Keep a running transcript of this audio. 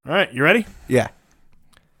All right, you ready? Yeah.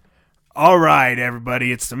 All right,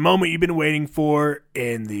 everybody. It's the moment you've been waiting for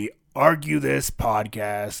in the Argue This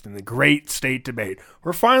podcast and the great state debate.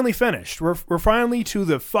 We're finally finished. We're finally to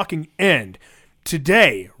the fucking end.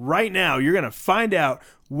 Today, right now, you're going to find out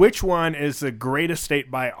which one is the greatest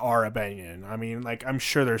state by our opinion. I mean, like, I'm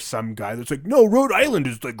sure there's some guy that's like, no, Rhode Island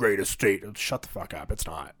is the greatest state. Shut the fuck up. It's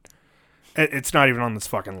not. It's not even on this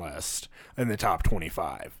fucking list in the top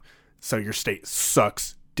 25. So your state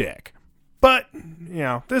sucks dick. But, you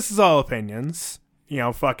know, this is all opinions. You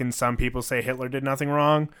know, fucking some people say Hitler did nothing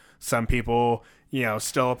wrong. Some people, you know,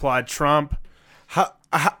 still applaud Trump.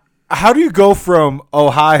 How do you go from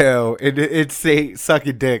Ohio and it's say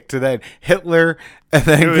sucking dick to then Hitler and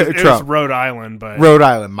then Trump? It was Rhode Island, but Rhode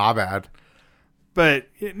Island, my bad. But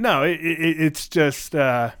no, it's just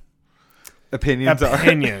opinions.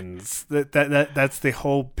 That's the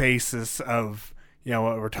whole basis of, you know,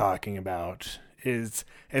 what we're talking about. It's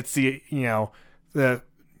the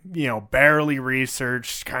barely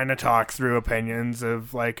researched kind of talk through opinions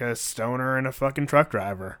of like a stoner and a fucking truck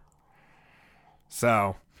driver.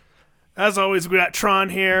 So, as always, we got Tron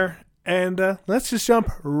here, and let's just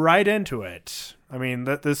jump right into it. I mean,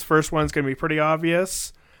 this first one's going to be pretty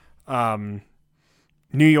obvious. New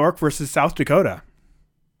York versus South Dakota.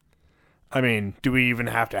 I mean, do we even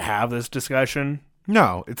have to have this discussion?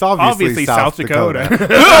 No, it's obviously South Dakota.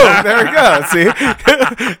 Oh, there we go. See,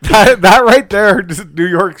 that right there, New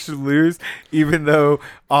York should lose, even though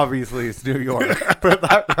obviously it's New York. But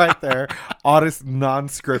that right there, honest,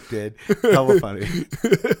 non-scripted, hella funny.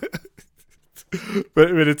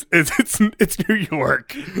 But it's New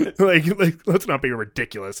York. like let's not be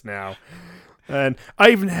ridiculous now. And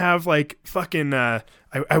I even have like fucking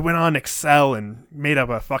I went on Excel and made up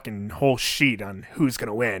a fucking whole sheet on who's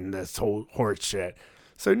gonna win this whole horse shit.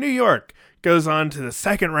 So New York goes on to the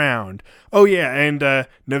second round. Oh yeah, and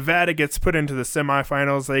Nevada gets put into the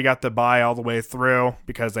semifinals. They got the bye all the way through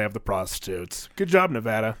because they have the prostitutes. Good job,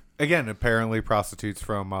 Nevada. Again, apparently prostitutes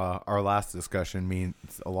from our last discussion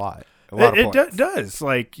means a lot. It does.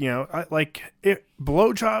 Like, you know,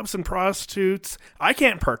 blowjobs and prostitutes. I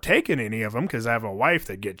can't partake in any of them because I have a wife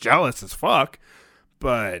that get jealous as fuck.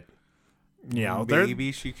 But, you know,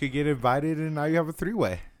 maybe she could get invited and now you have a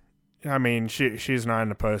three-way. I mean, she's not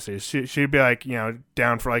into pussies. She'd be like, you know,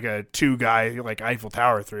 down for like a 2-guy, like Eiffel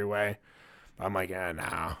Tower 3-way. I'm like,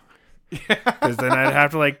 no. Because then I'd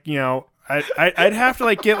have to like, you know, I'd have to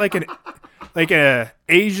like get like a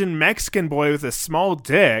Asian Mexican boy with a small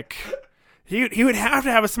dick. He would have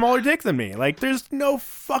to have a smaller dick than me. Like, there's no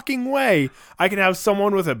fucking way I could have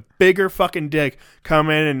someone with a bigger fucking dick come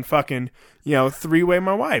in and fucking, you know, 3-way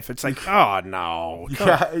my wife. It's like, oh no. You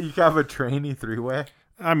can have a trainee 3-way.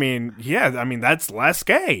 I mean, yeah. I mean, that's less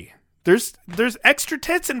gay. There's extra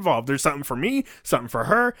tits involved. There's something for me, something for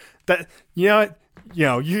her. That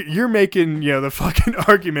you're making, you know, the fucking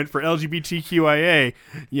argument for LGBTQIA,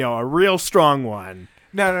 you know, a real strong one.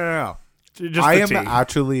 No. I am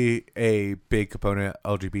actually a big component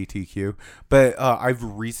of LGBTQ, but I've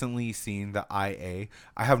recently seen the IA.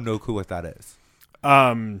 I have no clue what that is.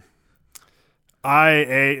 IA,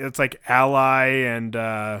 it's like ally and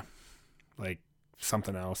like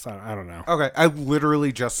something else. I don't know. Okay, I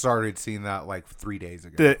literally just started seeing that like 3 days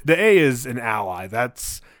ago. The A is an ally.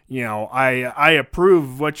 That's, you know, I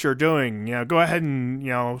approve what you're doing. You know, go ahead and, you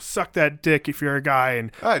know, suck that dick if you're a guy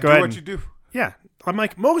and go do ahead what you do. Yeah. I'm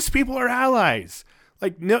like, most people are allies.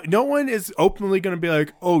 Like, no one is openly going to be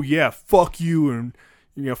like, oh, yeah, fuck you and,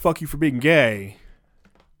 you know, fuck you for being gay.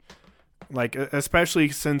 Like, especially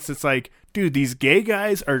since it's like, dude, these gay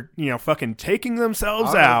guys are, you know, fucking taking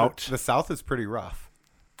themselves out. The South is pretty rough.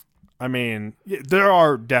 I mean, there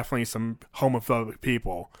are definitely some homophobic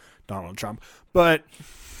people, Donald Trump. But,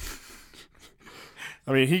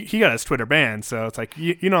 I mean, he got his Twitter banned, so it's like,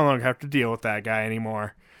 you no longer have to deal with that guy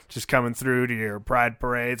anymore. Just coming through to your pride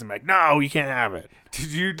parades and like, no, you can't have it. Did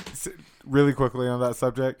you, really quickly on that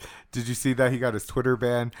subject, did you see that he got his Twitter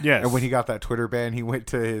ban? Yes. And when he got that Twitter ban, he went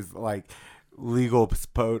to his, like, legal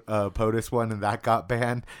POTUS one, and that got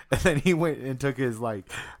banned. And then he went and took his,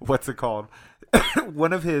 like, what's it called?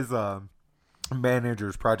 One of his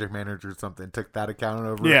managers, project manager or something, took that account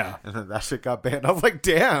over. Yeah. And then that shit got banned. I was like,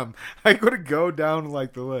 damn, I gotta go down,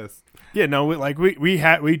 like, the list. Yeah, no,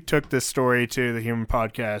 we took this story to the Human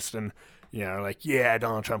Podcast, and, you know, like, yeah,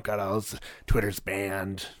 Donald Trump got all his Twitter's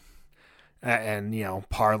banned, and, you know,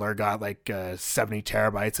 Parler got like 70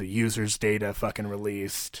 terabytes of users' data fucking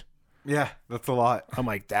released. Yeah, that's a lot. I'm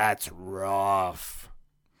like, that's rough.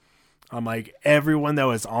 I'm like, everyone that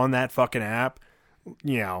was on that fucking app,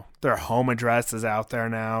 you know, their home address is out there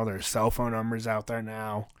now, their cell phone numbers out there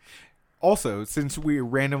now. Also, since we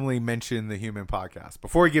randomly mentioned the Human Podcast,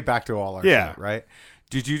 before we get back to all our shit, right?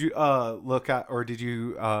 Did you look at, or did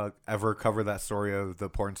you ever cover that story of the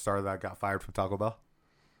porn star that got fired from Taco Bell?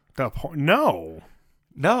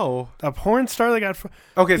 No. A porn star that got...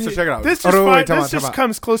 Okay, so check it out. This just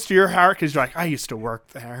comes close to your heart because you're like, I used to work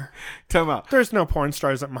there. Tell me out. There's no porn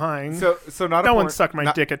stars at mine. So not no one sucked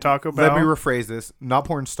my dick at Taco Bell. Let me rephrase this. Not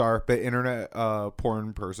porn star, but internet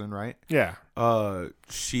porn person, right? Yeah.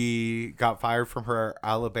 She got fired from her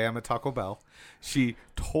Alabama Taco Bell. She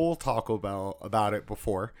told Taco Bell about it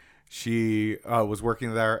before. She was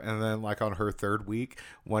working there, and then like on her third week,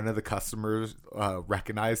 one of the customers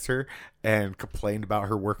recognized her and complained about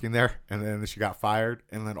her working there, and then she got fired,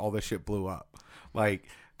 and then all this shit blew up. Like,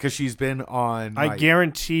 because she's been on... I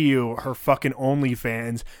guarantee you her fucking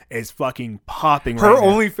OnlyFans is fucking popping right now. Her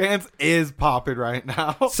OnlyFans is popping right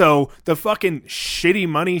now. So the fucking shitty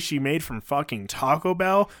money she made from fucking Taco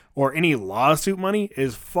Bell or any lawsuit money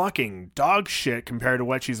is fucking dog shit compared to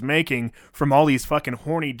what she's making from all these fucking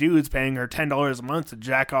horny dudes paying her $10 a month to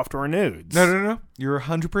jack off to her nudes. No. You're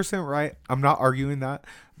 100% right. I'm not arguing that.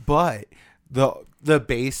 But the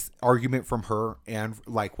base argument from her, and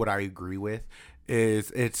like what I agree with,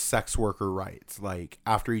 is it's sex worker rights. Like,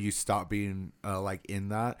 after you stop being like in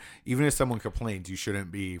that, even if someone complains, you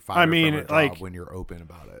shouldn't be fired from a job when you're open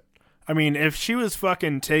about it. I mean, if she was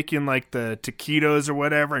fucking taking like the taquitos or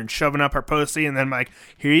whatever and shoving up her pussy and then like,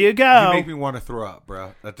 here you go. You make me want to throw up,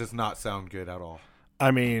 bro. That does not sound good at all.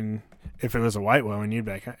 I mean, if it was a white woman, you'd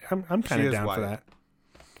be like, I'm kind of down for that.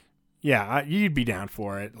 Yeah, you'd be down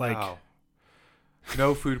for it. Like,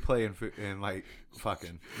 no food play in like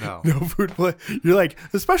fucking no food play. You're like,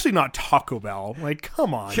 especially not Taco Bell. Like,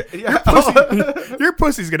 come on, yeah. Your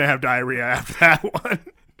pussy's gonna have diarrhea after that one.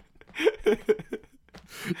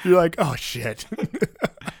 You're like, oh shit.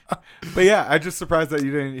 But yeah, I'm just surprised that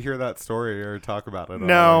you didn't hear that story or talk about it.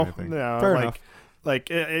 No. Fair enough.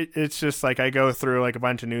 Like it's just like I go through like a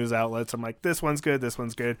bunch of news outlets. I'm like, this one's good.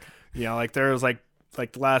 You know, like there was like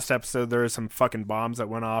the last episode, there was some fucking bombs that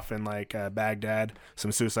went off in like Baghdad,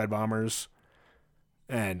 some suicide bombers,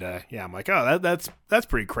 and I'm like, oh, that's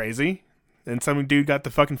pretty crazy. And some dude got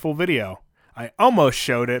the fucking full video. I almost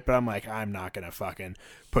showed it, but I'm like, I'm not gonna fucking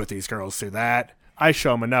put these girls through that. I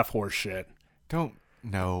show them enough horse shit.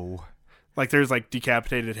 No. Like there's like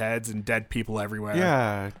decapitated heads and dead people everywhere.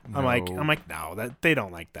 Yeah. No. I'm like, no, that they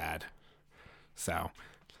don't like that. So,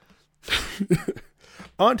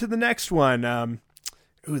 on to the next one.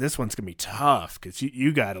 This one's going to be tough because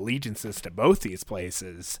you got allegiances to both these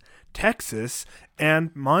places, Texas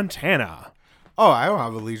and Montana. Oh, I don't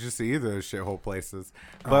have allegiance to either of those shithole places.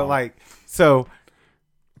 But so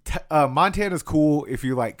Montana's cool if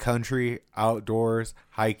you like country, outdoors,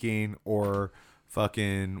 hiking, or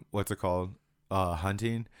fucking, what's it called?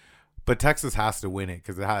 Hunting. But Texas has to win it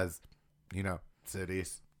because it has,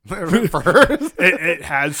 cities. It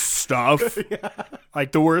has stuff. Yeah.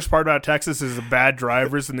 Like the worst part about Texas is the bad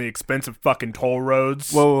drivers and the expensive fucking toll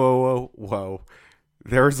roads. Whoa.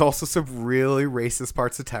 There's also some really racist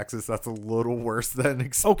parts of Texas that's a little worse than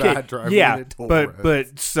bad driving and toll roads.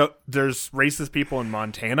 But so there's racist people in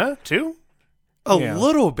Montana too? A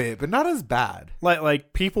little bit, but not as bad.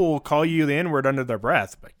 Like people will call you the N-word under their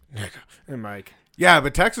breath. And like, yeah,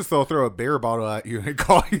 but Texas, they'll throw a beer bottle at you and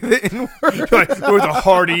call you the N-word. Like, with a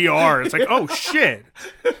hard ER. It's like, oh, shit.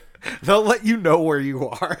 They'll let you know where you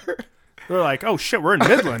are. They're like, oh, shit, we're in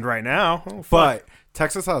Midland right now. Oh, but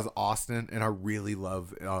Texas has Austin, and I really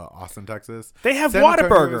love Austin, Texas. They have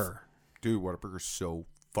Whataburger. Dude, Whataburger's so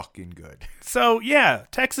fucking good. So, yeah,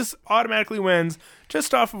 Texas automatically wins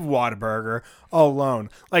just off of Whataburger alone.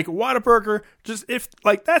 Like, Whataburger,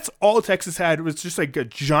 that's all Texas had was just like a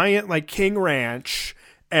giant, like, King Ranch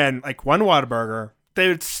and, like, one Whataburger. They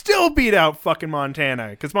would still beat out fucking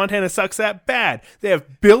Montana because Montana sucks that bad. They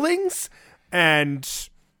have Billings and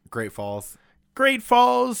Great Falls,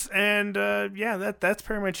 and, that's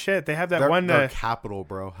pretty much it. They have that their capital,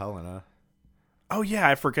 bro, Helena. Oh, yeah,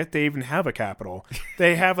 I forget they even have a capital.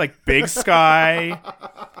 They have, like, Big Sky.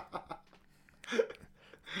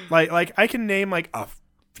 like I can name, like, a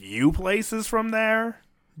few places from there,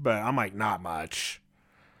 but I'm like, not much.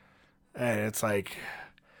 And it's like,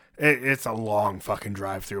 it's a long fucking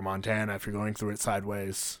drive through Montana if you're going through it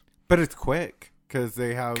sideways. But it's quick, because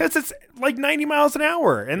it's, like, 90 miles an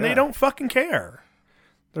hour, and they don't fucking care.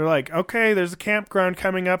 They're like, okay, there's a campground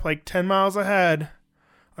coming up, like, 10 miles ahead.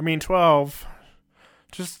 12.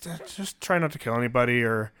 Just try not to kill anybody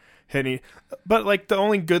or hit any. But, like, the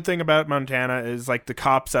only good thing about Montana is, like, the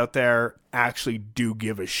cops out there actually do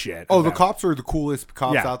give a shit. Oh, the cops are the coolest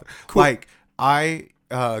cops out there. Cool. Like, I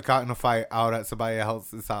got in a fight out at somebody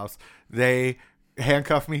else's house. They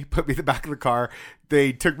handcuffed me, put me in the back of the car.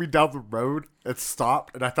 They took me down the road and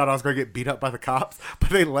stopped, and I thought I was going to get beat up by the cops, but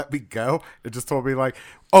they let me go and just told me like,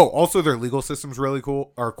 oh, also their legal system's really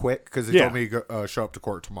cool or quick because they told me to go, show up to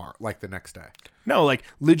court tomorrow, like the next day. No, like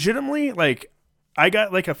legitimately, like I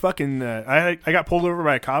got like a fucking I got pulled over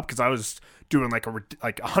by a cop because I was doing like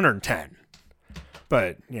 110,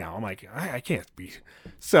 but you know I'm like I can't be.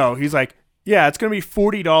 So he's like, yeah, it's gonna be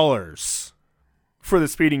 $40 for the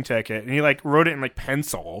speeding ticket, and he like wrote it in like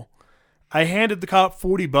pencil. I handed the cop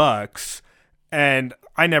 $40, and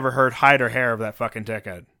I never heard hide or hair of that fucking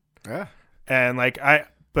ticket. Yeah, and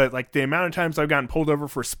but like the amount of times I've gotten pulled over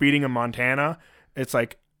for speeding in Montana, it's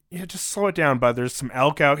like, yeah, just slow it down, bud. There's some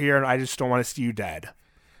elk out here, and I just don't want to see you dead.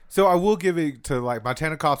 So I will give it to like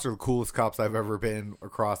Montana cops are the coolest cops I've ever been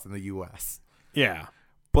across in the U.S. Yeah,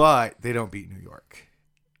 but they don't beat New York.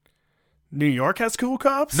 New York has cool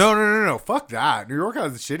cops? No. Fuck that. New York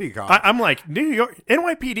has shitty cops. I'm like, New York,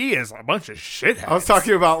 NYPD is a bunch of shitheads. I was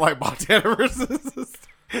talking about like Montana versus.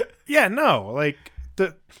 Yeah, no, like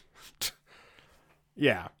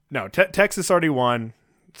yeah, no. Texas already won,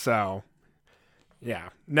 so yeah.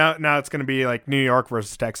 Now it's gonna be like New York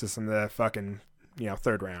versus Texas in the fucking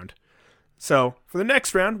third round. So for the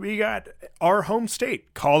next round, we got our home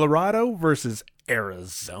state, Colorado versus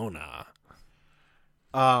Arizona.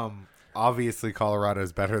 Obviously, Colorado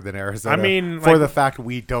is better than Arizona. I mean, for the fact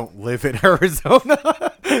we don't live in Arizona,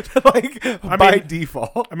 by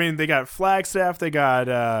default. I mean, they got Flagstaff. They got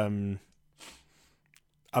a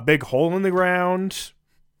big hole in the ground.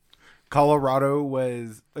 Colorado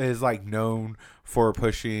is like known for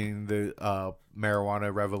pushing the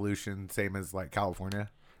marijuana revolution, same as like California.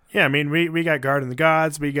 Yeah, I mean, we got Garden of the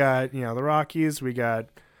Gods. We got the Rockies. We got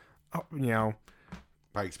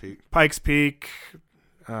Pikes Peak.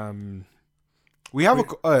 We have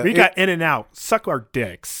we got In-N-Out. Suck our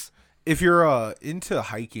dicks. If you're into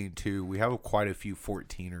hiking too, we have quite a few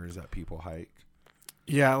 14ers that people hike.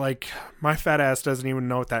 Yeah, like my fat ass doesn't even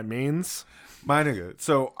know what that means. My nigga.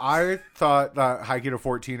 So I thought that hiking a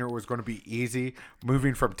 14er was going to be easy.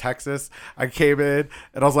 Moving from Texas, I came in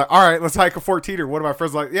and I was like, all right, let's hike a 14er. One of my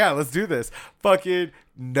friends was like, yeah, let's do this. Fucking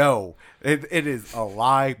no. It is a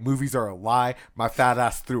lie. Movies are a lie. My fat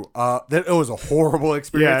ass threw up. It was a horrible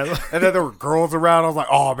experience. Yeah. And then there were girls around. I was like,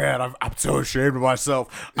 oh man, I'm so ashamed of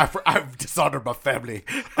myself. I've dishonored my family.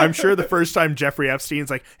 I'm sure the first time Jeffrey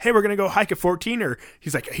Epstein's like, hey, we're going to go hike a 14er.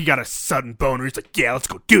 He's like, he got a sudden boner. He's like, yeah, let's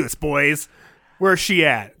go do this, boys. Where's she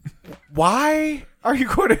at? Why are you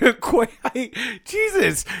going to quit?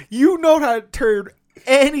 Jesus, you know how to turn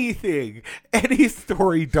anything, any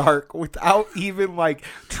story dark without even like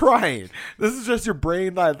trying. This is just your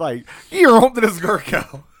brain that like, you're home to this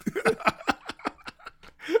Gurkha.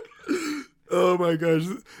 Oh my gosh.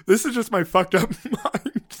 This is just my fucked up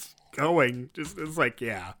mind going. Just it's like,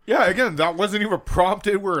 yeah. Yeah, again, that wasn't even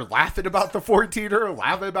prompted. We were laughing about the 14er,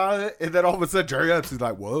 laughing about it, and then all of a sudden Jerry Epstein's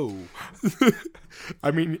like, whoa.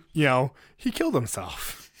 I mean, he killed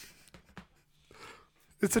himself.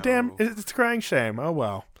 It's it's a crying shame. Oh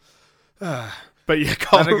well. But yeah,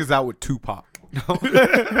 I think it's out with Tupac.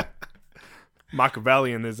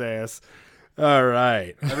 Machiavellian his ass. All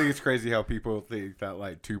right. I think it's crazy how people think that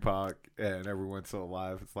like Tupac and everyone's still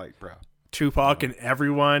alive. It's like, bro. Tupac and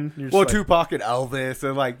everyone. Well, like, Tupac and Elvis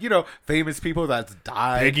and like, famous people that's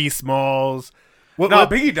died. Biggie Smalls.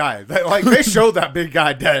 Biggie died. Like they showed that big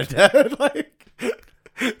guy dead. Like,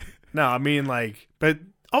 no, I mean like, but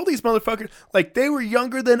all these motherfuckers, like they were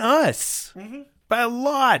younger than us by a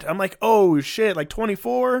lot. I'm like, oh shit, like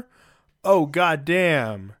 24. Oh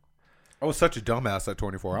goddamn. I was such a dumbass at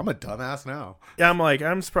 24. I'm a dumbass now. Yeah,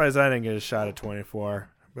 I'm surprised I didn't get a shot at 24.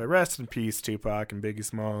 But rest in peace, Tupac and Biggie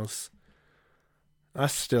Smalls. I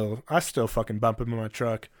still fucking bump him in my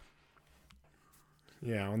truck.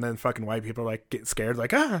 Yeah, and then fucking white people like get scared,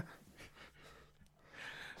 like ah.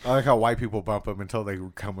 I like how white people bump them until they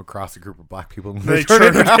come across a group of black people and they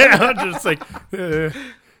turn it down. Just like they're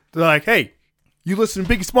like, hey, you listen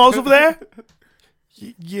to Biggie Smalls over there?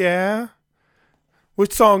 Yeah.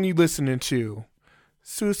 What song you listening to?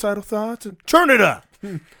 Suicidal Thoughts? Turn it up.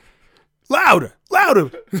 Louder.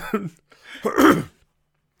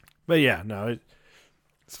 But yeah, no,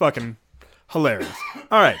 it's fucking hilarious.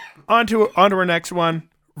 All right, on to our next one.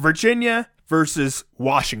 Virginia versus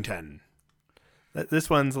Washington. This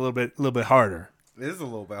one's a little bit harder. It is a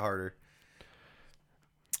little bit harder.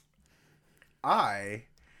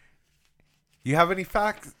 You have any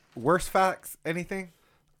facts? Worse facts? Anything?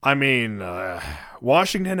 I mean,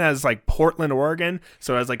 Washington has like Portland, Oregon,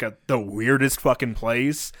 so it has like the weirdest fucking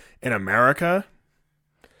place in America.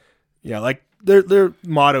 Yeah, like their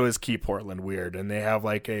motto is "Keep Portland Weird," and they have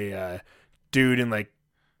like a dude in like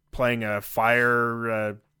playing a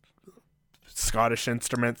fire Scottish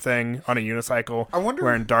instrument thing on a unicycle. I wonder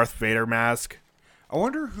wearing Darth Vader mask. I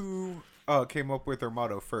wonder who came up with their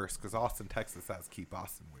motto first, because Austin, Texas has "Keep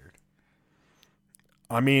Austin Weird."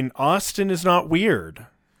 I mean, Austin is not weird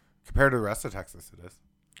Compared to the rest of Texas, it is.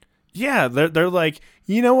 Yeah, they're like,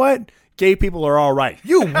 you know what? Gay people are all right.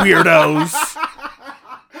 You weirdos.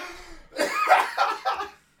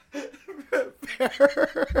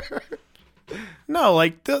 No,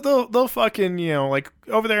 like they'll fucking, you know, like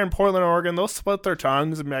over there in Portland, Oregon, they'll split their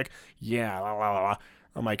tongues and be like, yeah, la, la, la.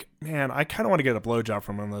 I'm like, man, I kind of want to get a blowjob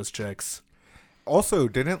from one of those chicks. Also,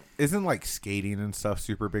 isn't like skating and stuff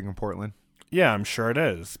super big in Portland? Yeah, I'm sure it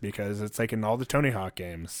is, because it's like in all the Tony Hawk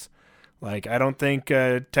games. Like, I don't think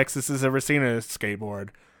Texas has ever seen a skateboard.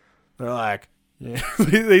 They're like, yeah,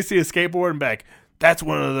 they see a skateboard and be like, that's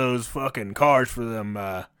one of those fucking cars for them,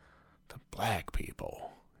 the black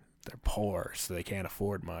people. They're poor, so they can't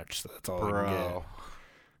afford much. So that's all they can get.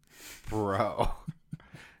 Bro,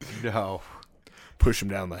 no. Push them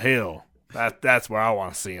down the hill. That's where I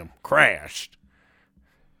want to see them crashed.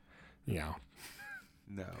 You know.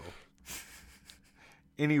 No.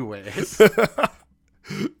 Anyways.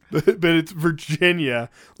 But it's Virginia.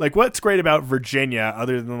 Like, what's great about Virginia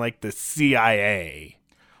other than, like, the CIA?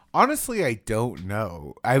 Honestly, I don't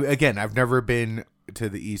know. I've never been to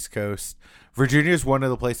the East Coast. Virginia is one of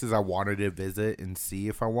the places I wanted to visit and see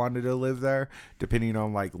if I wanted to live there, depending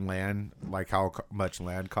on, like, land, like how much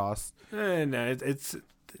land costs. And it's,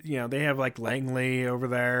 you know, they have, like, Langley over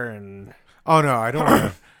there and... Oh, no, I don't want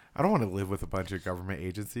to... I don't want to live with a bunch of government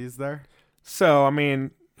agencies there. So, I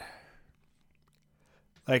mean...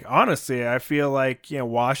 Like, honestly, I feel like, you know,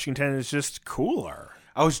 Washington is just cooler.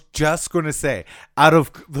 I was just going to say, out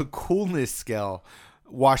of the coolness scale,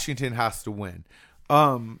 Washington has to win.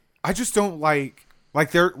 I just don't like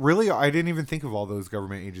they're really, I didn't even think of all those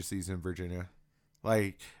government agencies in Virginia.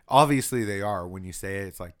 Like, obviously they are. When you say it,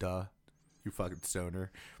 it's like, duh, you fucking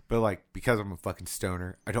stoner. But, like, because I'm a fucking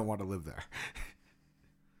stoner, I don't want to live there.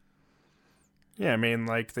 Yeah, I mean,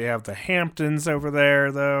 like, they have the Hamptons over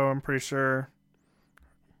there, though, I'm pretty sure.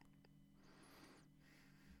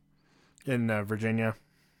 In Virginia.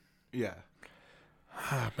 Yeah.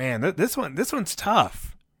 Man, this one's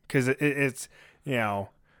tough. Because it's, you know,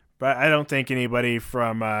 but I don't think anybody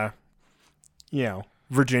from, you know,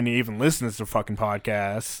 Virginia even listens to fucking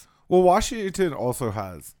podcasts. Well, Washington also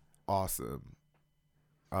has awesome.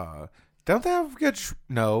 Don't they have good?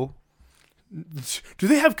 No. Do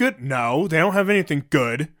they have good? No, they don't have anything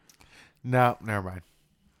good. No, never mind.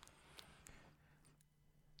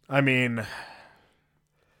 I mean,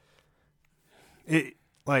 it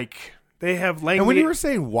like they have language. And when you were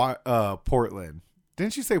saying Portland,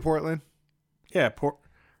 didn't you say Portland? Yeah,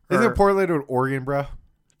 Isn't it Portland or Oregon, bro?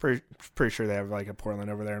 Pretty sure they have like a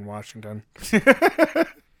Portland over there in Washington.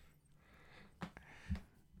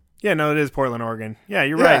 Yeah, no, it is Portland, Oregon. Yeah,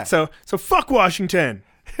 you're right. So fuck Washington.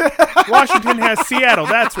 Washington has Seattle.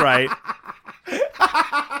 That's right.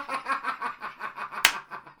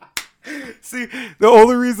 See, the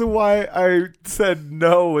only reason why I said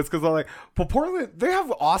no was because I'm like, but Portland, they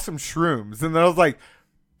have awesome shrooms. And then I was like,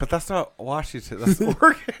 but that's not Washington. That's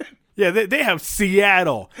Oregon. Yeah, they have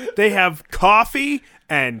Seattle. They have coffee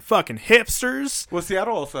and fucking hipsters. Well,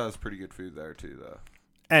 Seattle also has pretty good food there, too, though.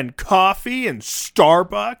 And coffee and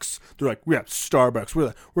Starbucks. They're like, we have Starbucks.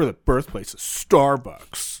 We're the birthplace of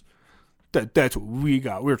Starbucks. That's what we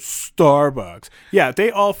got. We're Starbucks. Yeah, they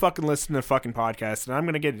all fucking listen to fucking podcasts, and I'm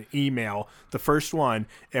going to get an email, the first one,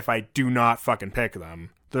 if I do not fucking pick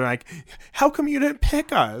them. They're like, how come you didn't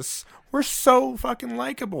pick us? We're so fucking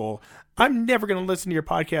likable. I'm never going to listen to your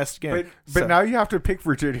podcast again. But now you have to pick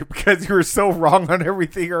Virginia because you were so wrong on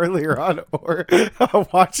everything earlier on or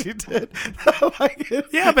Washington.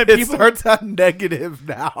 Yeah, but it people starts out negative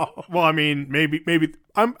now. Well, I mean, maybe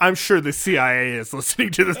I'm sure the CIA is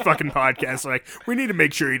listening to this fucking podcast. Like, we need to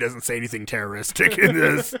make sure he doesn't say anything terroristic in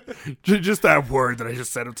this. Just that word that I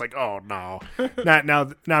just said. It's like, oh no. Now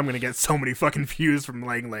I'm going to get so many fucking views from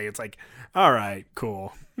Langley. It's like, all right,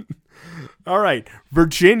 cool. All right,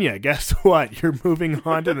 Virginia, guess what? You're moving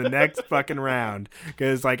on to the next fucking round.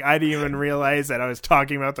 Because, like, I didn't even realize that I was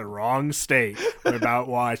talking about the wrong state about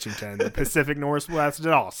Washington. The Pacific Northwest, it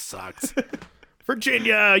all sucks.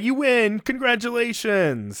 Virginia, you win.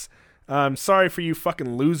 Congratulations. Sorry for you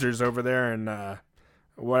fucking losers over there and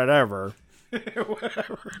whatever.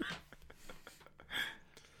 Whatever.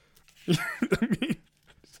 I mean,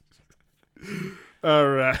 all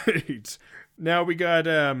right. Now we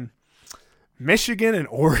got Michigan and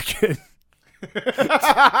Oregon.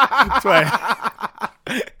 That's why.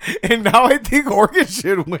 And now I think Oregon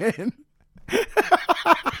should win.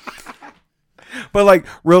 But like,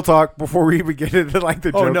 real talk, before we even get into like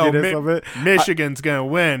the jokiness of it, Michigan's gonna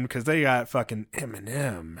win because they got fucking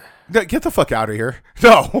Eminem. Get the fuck out of here!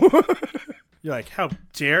 No. You're like, how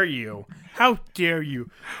dare you? How dare you?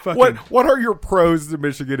 Fucking, what are your pros to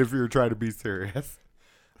Michigan if you're trying to be serious?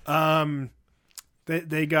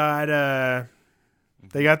 they got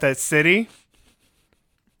that city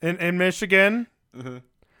in Michigan,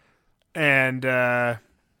 and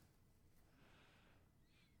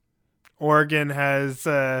Oregon has.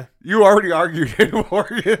 You already argued in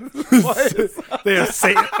Oregon. They have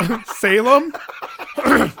Salem.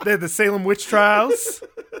 They have the Salem witch trials.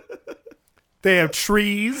 They have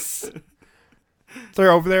trees.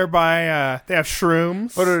 They're over there by. They have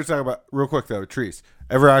shrooms. What are we talking about? Real quick though, trees.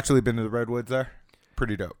 Ever actually been to the redwoods there?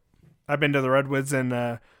 Pretty dope. I've been to the redwoods and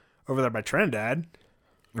over there by Trinidad.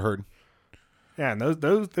 Heard. Yeah, and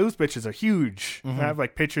those bitches are huge. I have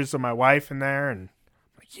like pictures of my wife in there, and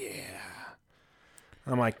I'm like, yeah.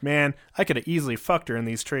 I'm like, man, I could have easily fucked her in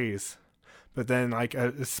these trees, but then like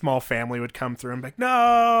a small family would come through and be like,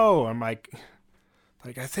 no. I'm like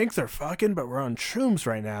I think they're fucking, but we're on shrooms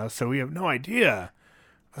right now, so we have no idea.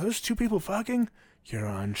 Are those two people fucking? You're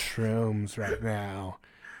on shrooms right now.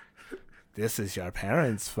 This is your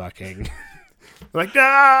parents fucking. Like,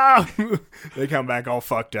 no! They come back all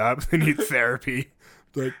fucked up. They need therapy.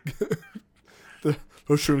 Like, those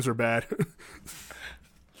shrooms are bad.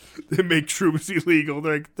 They make shrooms illegal.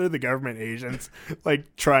 They're the government agents,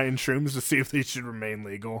 like trying shrooms to see if they should remain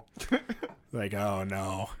legal. Like, oh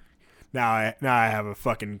no, now I have a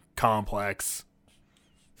fucking complex.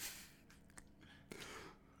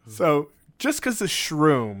 So just because of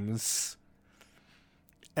shrooms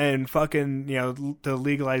and fucking, to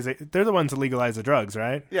legalize it, they're the ones that legalize the drugs,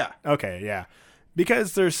 right? Yeah. Okay, yeah.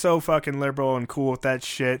 Because they're so fucking liberal and cool with that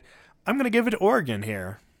shit, I'm gonna give it to Oregon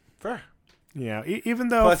here. Fair. Yeah, even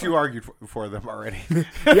though. Plus, you argued for them already.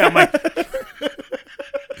 Yeah,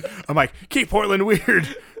 I'm like, keep Portland weird.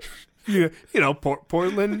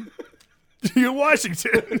 Portland,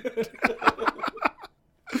 Washington.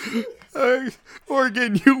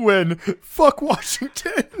 Oregon, you win. Fuck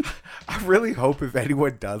Washington. I really hope if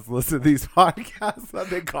anyone does listen to these podcasts that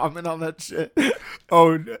they comment on that shit.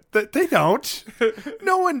 Oh, they don't.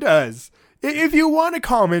 No one does. If you want to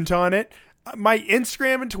comment on it, my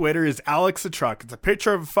Instagram and Twitter is Alex the Truck. It's a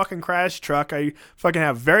picture of a fucking crashed truck. I fucking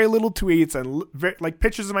have very little tweets and like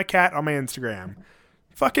pictures of my cat on my Instagram.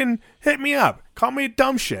 Fucking hit me up. Call me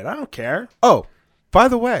dumb shit. I don't care. Oh, by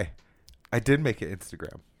the way, I did make an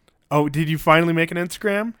Instagram. Oh, did you finally make an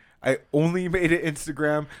Instagram? I only made an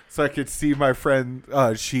Instagram so I could see my friend.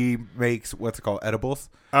 She makes edibles.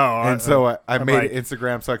 Oh, and so I made an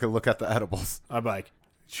Instagram so I could look at the edibles. I'm like,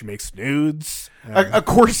 she makes nudes. Of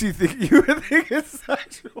course, you would think it's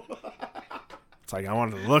sexual. It's like I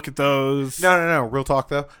wanted to look at those. No. Real talk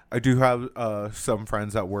though, I do have some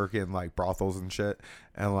friends that work in like brothels and shit,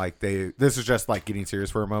 and like this is just like getting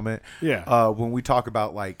serious for a moment. Yeah. When we talk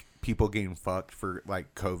about like people getting fucked for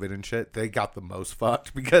like COVID and shit, they got the most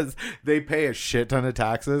fucked because they pay a shit ton of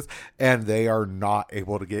taxes and they are not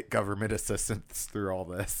able to get government assistance through all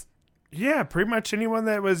this. Yeah, pretty much anyone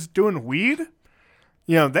that was doing weed,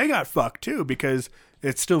 they got fucked too because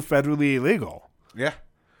it's still federally illegal. Yeah.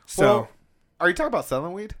 So, well, are you talking about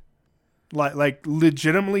selling weed? Like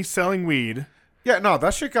legitimately selling weed? Yeah, no,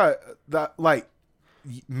 that shit got that like.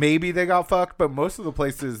 Maybe they got fucked, but most of the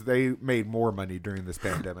places they made more money during this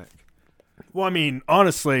pandemic. Well, I mean,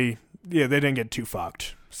 honestly, yeah, they didn't get too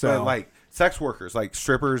fucked. So, but, like sex workers, like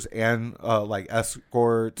strippers and like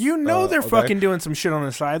escorts, they're fucking doing some shit on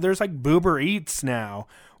the side. There's like Boober Eats now,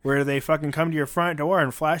 where they fucking come to your front door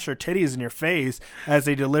and flash their titties in your face as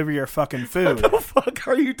they deliver your fucking food. What the fuck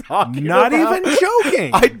are you talking about? Not even joking.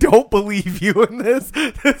 I don't believe you in this.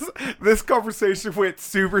 This conversation went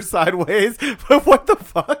super sideways. But what the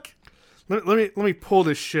fuck? Let me pull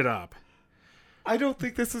this shit up. I don't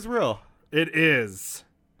think this is real. It is.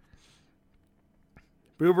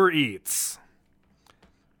 Boober Eats.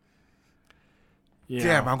 Yeah.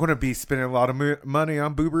 Damn, I'm gonna be spending a lot of money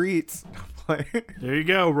on Boober Eats. There you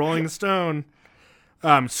go, Rolling Stone.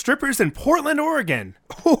 Strippers in Portland, Oregon.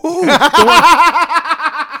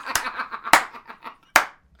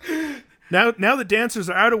 Now the dancers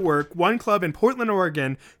are out of work. One club in Portland,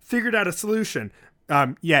 Oregon figured out a solution.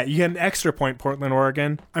 Yeah, you get an extra point, Portland,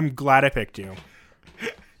 Oregon. I'm glad I picked you.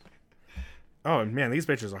 Oh man, these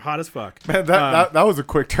bitches are hot as fuck. Man, that was a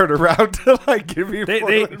quick turnaround to like give me.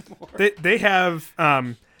 They have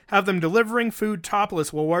them delivering food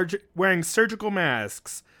topless while wearing surgical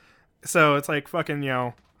masks. So it's like fucking,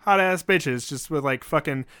 hot ass bitches just with like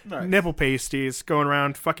fucking nipple pasties going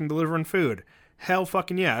around fucking delivering food. Hell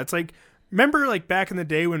fucking yeah. It's like, remember like back in the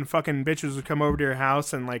day when fucking bitches would come over to your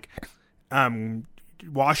house and like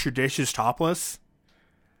wash your dishes topless?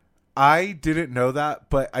 I didn't know that,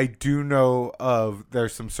 but I do know of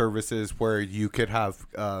there's some services where you could have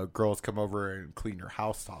girls come over and clean your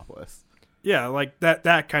house topless. Yeah, like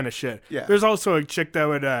that kind of shit. Yeah. There's also a chick that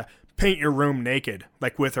would paint your room naked,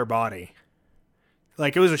 like with her body.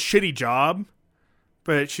 Like it was a shitty job,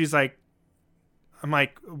 but she's like, I'm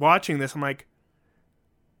like watching this, I'm like,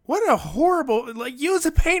 what a horrible, like, use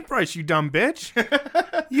a paintbrush, you dumb bitch.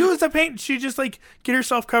 Use a paint. She just like get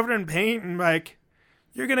herself covered in paint and like,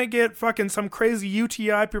 you're gonna get fucking some crazy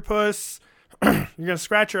UTI up your puss. You're gonna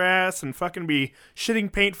scratch your ass and fucking be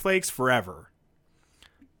shitting paint flakes forever.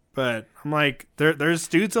 But I'm like, there's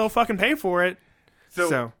dudes that'll fucking pay for it.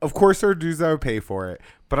 So of course there are dudes that would pay for it.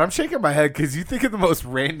 But I'm shaking my head because you think of the most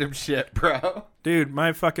random shit, bro. Dude,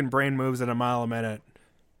 my fucking brain moves at a mile a minute.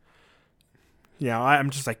 I'm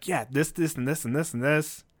just like, yeah, this, and this, and this, and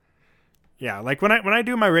this. Yeah, like when I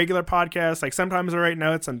do my regular podcast, like sometimes I write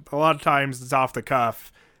notes and a lot of times it's off the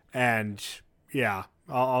cuff. And yeah,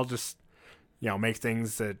 I'll just, make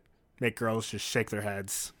things that make girls just shake their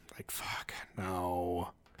heads. Like, fuck,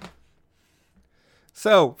 no.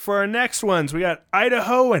 So for our next ones, we got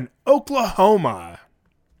Idaho and Oklahoma.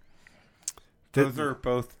 Those are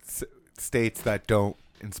both states that don't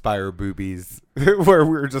inspire boobies. Where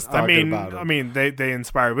we were just talking about them. I mean, they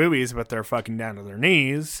inspire boobies, but they're fucking down to their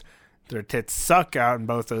knees. Their tits suck out in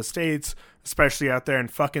both those states, especially out there in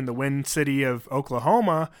fucking the wind city of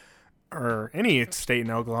Oklahoma, or any state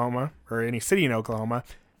in Oklahoma, or any city in Oklahoma,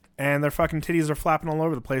 and their fucking titties are flapping all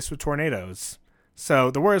over the place with tornadoes. So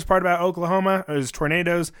the worst part about Oklahoma is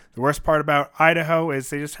tornadoes. The worst part about Idaho is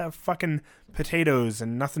they just have fucking potatoes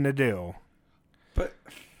and nothing to do. But,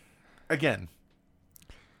 again,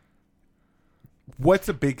 what's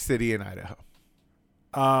a big city in Idaho?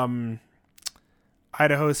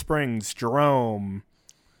 Idaho Springs, Jerome.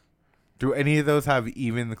 Do any of those have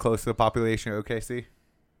even close to the population of OKC?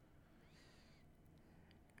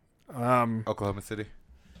 Oklahoma City.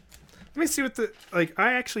 Let me see what I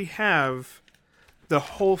actually have the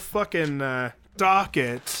whole fucking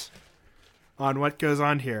docket on what goes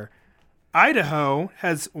on here. Idaho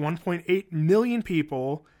has 1.8 million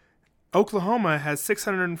people. Oklahoma has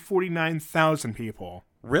 649,000 people.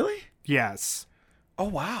 Really? Yes. Oh,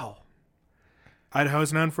 wow. Idaho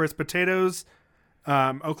is known for its potatoes.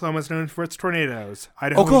 Oklahoma is known for its tornadoes.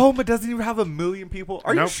 Oklahoma doesn't even have 1 million people.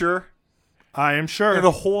 Are you sure? I am sure. In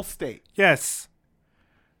the whole state? Yes.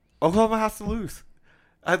 Oklahoma has to lose.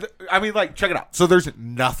 I mean, like, check it out. So there's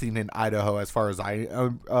nothing in Idaho as far as I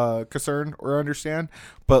am concerned or understand.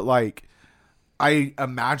 But, like, I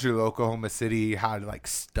imagine Oklahoma City had, like,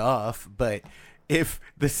 stuff. But if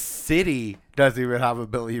the city doesn't even have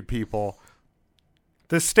 1 million people...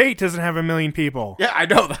 The state doesn't have 1 million people. Yeah, I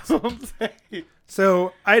know. That's what I'm saying.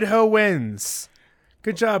 So, Idaho wins.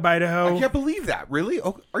 Good job, Idaho. I can't believe that. Really?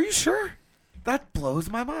 Are you sure? That blows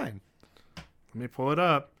my mind. Let me pull it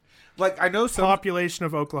up. Like, I know some... Population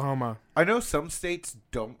of Oklahoma. I know some states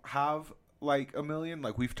don't have, like, 1 million.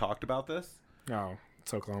 Like, we've talked about this. No,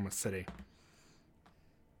 it's Oklahoma City.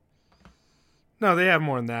 No, they have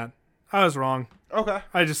more than that. I was wrong. Okay.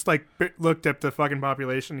 I just, like, looked up the fucking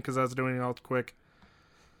population because I was doing it all quick.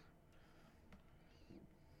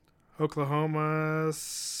 Oklahoma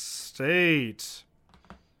State.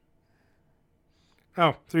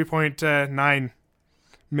 Oh, 3.9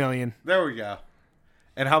 million. There we go.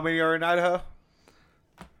 And how many are in Idaho?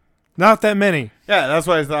 Not that many. Yeah, that's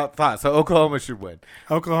what I thought. So Oklahoma should win.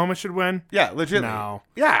 Oklahoma should win? Yeah, legitimately. No.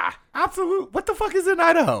 Yeah, absolutely. What the fuck is in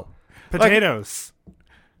Idaho? Potatoes.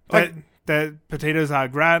 That potatoes au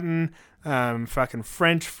gratin, fucking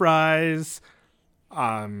French fries,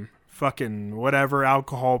 fucking whatever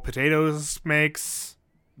alcohol potatoes makes.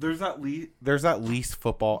 There's at least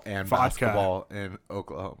football and vodka. Basketball in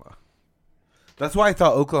Oklahoma. That's why I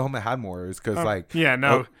thought Oklahoma had more. Is because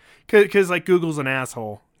because like Google's an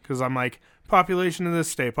asshole. Because I'm like, population of this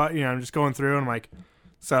state. I'm just going through and I'm like,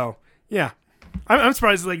 so yeah, I'm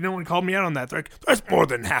surprised like no one called me out on that. They're like, there's more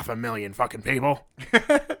than 500,000 fucking people.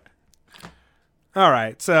 All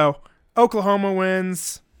right, so Oklahoma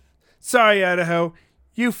wins. Sorry, Idaho.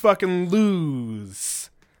 You fucking lose.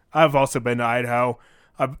 I've also been to Idaho.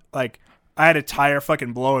 I had a tire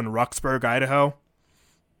fucking blow in Ruxburg, Idaho.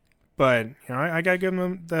 But, I gotta give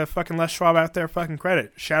them the fucking Les Schwab out there fucking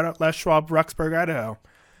credit. Shout out Les Schwab, Ruxburg, Idaho.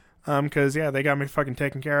 Cause yeah, they got me fucking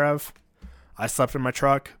taken care of. I slept in my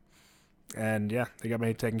truck. And yeah, they got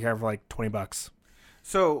me taken care of for like $20.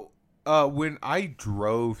 So, When I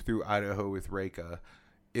drove through Idaho with Reika,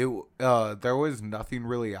 there was nothing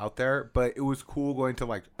really out there, but it was cool going to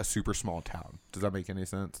like a super small town. Does that make any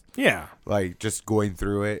sense? Yeah. Like just going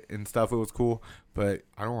through it and stuff, it was cool. But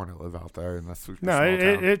I don't want to live out there in that super No, small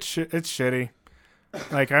town. it's shitty.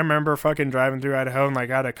 Like I remember fucking driving through Idaho and like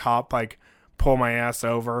I had a cop like pull my ass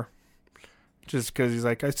over, just because he's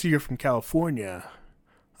like, I see you're from California.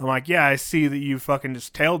 I'm like, yeah, I see that you fucking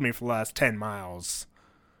just tailed me for the last 10 miles.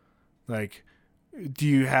 Like, do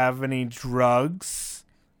you have any drugs?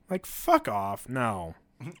 Like, fuck off. No.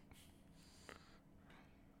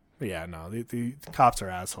 But yeah, no, the cops are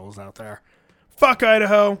assholes out there. Fuck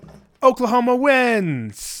Idaho. Oklahoma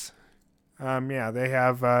wins. Yeah, they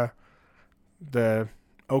have the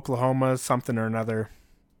Oklahoma something or another.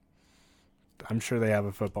 I'm sure they have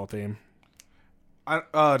a football team.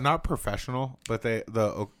 Not professional, but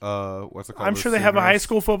what's it called? I'm sure they have a high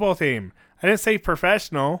school football team. I didn't say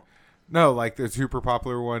professional. No, like the super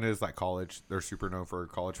popular one is like college. They're super known for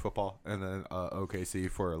college football, and then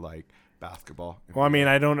OKC for like basketball. Well, I mean,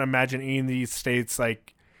 I don't imagine any of these states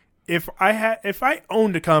like if I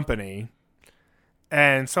owned a company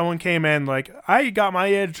and someone came in like, I got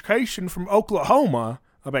my education from Oklahoma,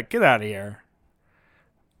 I'll bet, get out of here.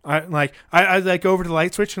 I like go over to the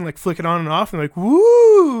light switch and like flick it on and off and like,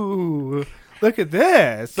 woo, look at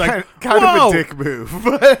this. Like kind of a dick move.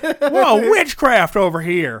 Whoa, witchcraft over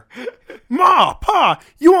here. Ma, Pa,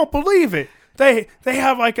 you won't believe it. They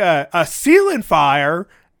have like a ceiling fire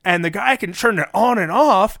and the guy can turn it on and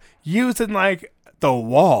off using like the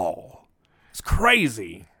wall. It's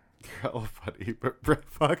crazy. Hell funny, but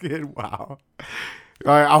fucking wow.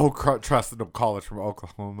 I will trust in college from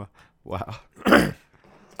Oklahoma. Wow.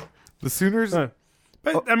 The Sooners,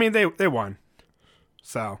 but I mean they won.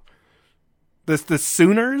 So the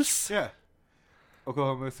Sooners, yeah,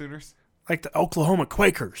 Oklahoma Sooners, like the Oklahoma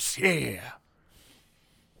Quakers, yeah.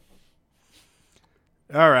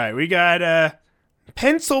 All right, we got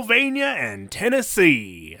Pennsylvania and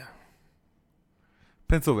Tennessee.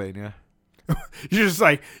 Pennsylvania. You're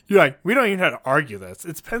like we don't even have to argue this.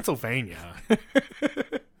 It's Pennsylvania.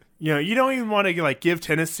 You don't even want to like give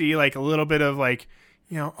Tennessee like a little bit of like,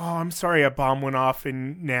 oh, I'm sorry, a bomb went off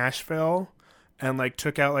in Nashville and like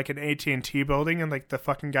took out like an AT&T building and like the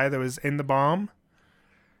fucking guy that was in the bomb.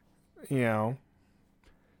 No,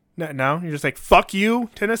 you're just like, fuck you,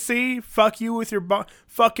 Tennessee. Fuck you with your bomb.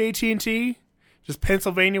 Fuck AT&T. Just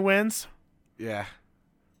Pennsylvania wins. Yeah.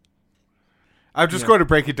 I'm just going to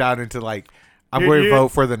break it down into like, I'm going to vote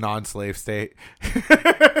for the non-slave state.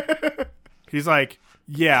 He's like,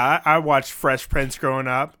 yeah, I watched Fresh Prince growing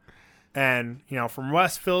up. And, from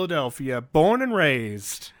West Philadelphia, born and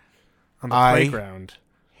raised on the playground.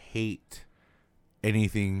 Hate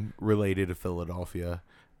anything related to Philadelphia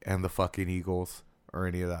and the fucking Eagles or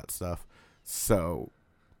any of that stuff. So,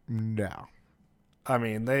 no. I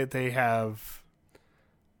mean, they have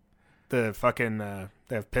the fucking,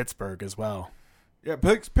 they have Pittsburgh as well. Yeah,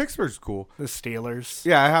 Pittsburgh's cool. The Steelers.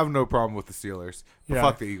 Yeah, I have no problem with the Steelers. But yeah.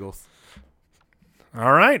 Fuck the Eagles.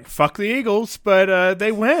 All right, fuck the Eagles, but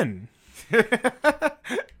they win.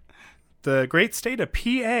 The great state of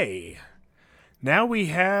PA. Now we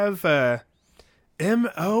have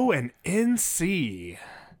MO and NC,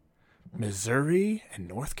 Missouri and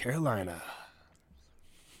North Carolina.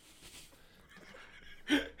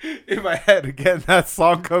 In my head again, that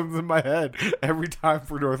song comes in my head every time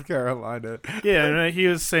for North Carolina. Yeah, he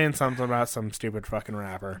was saying something about some stupid fucking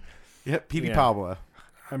rapper. Yep, Petey Pablo.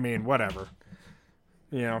 I mean, whatever.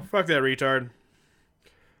 Fuck that retard.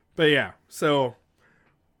 But yeah, so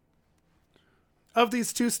of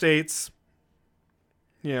these two states,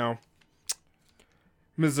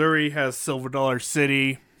 Missouri has Silver Dollar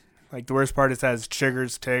City. Like, the worst part is it has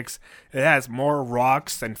Chigger's Ticks. It has more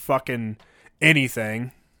rocks than fucking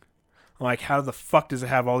anything. Like, how the fuck does it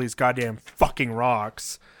have all these goddamn fucking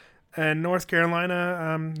rocks? And North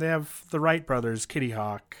Carolina, they have the Wright brothers, Kitty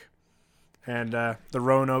Hawk, and the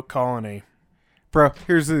Roanoke Colony. Bro,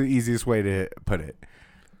 here's the easiest way to put it.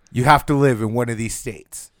 You have to live in one of these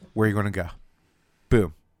states. Where are you going to go?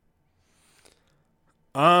 Boom.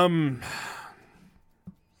 I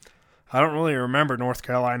don't really remember North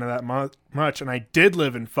Carolina that much, and I did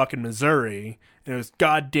live in fucking Missouri, and it was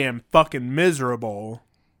goddamn fucking miserable.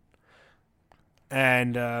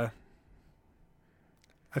 And I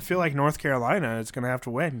feel like North Carolina is going to have to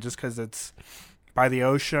win just because it's by the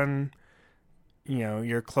ocean.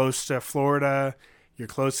 You're close to Florida, you're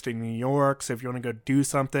close to New York, so if you want to go do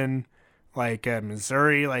something like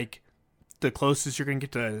Missouri, like the closest you're going to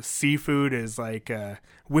get to seafood is like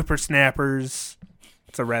Whippersnappers.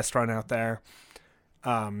 It's a restaurant out there.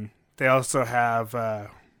 They also have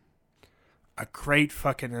a great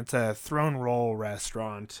fucking, it's a throne roll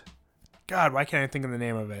restaurant. God, why can't I think of the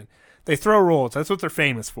name of it? They throw rolls. That's what they're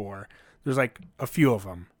famous for. There's like a few of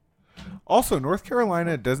them. Also, North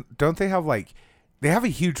Carolina don't they have like they have a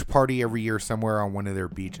huge party every year somewhere on one of their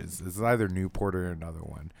beaches. It's either Newport or another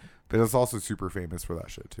one, but it's also super famous for that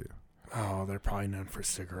shit too. Oh, they're probably known for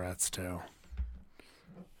cigarettes too.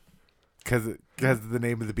 Because of the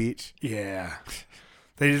name of the beach. Yeah,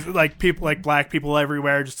 they just like people like black people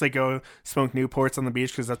everywhere. Just like go smoke Newports on the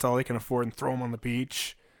beach because that's all they can afford and throw them on the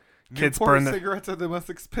beach. Kids Newport burn cigarettes are the most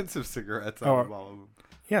expensive cigarettes out of all of them.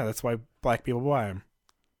 Yeah, that's why black people buy them.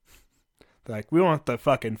 They're like, we want the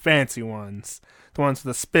fucking fancy ones. The ones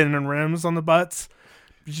with the spinning rims on the butts.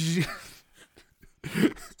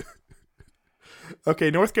 Okay,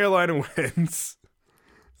 North Carolina wins.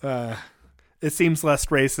 It seems less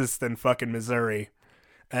racist than fucking Missouri.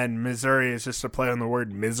 And Missouri is just a play on the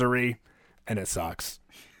word misery, and it sucks.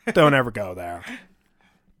 Don't ever go there.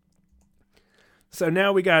 So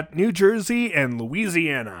now we got New Jersey and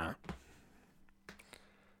Louisiana.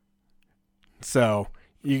 So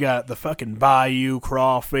you got the fucking Bayou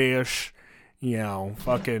Crawfish, you know,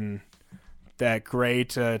 fucking that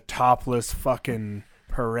great topless fucking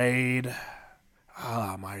parade.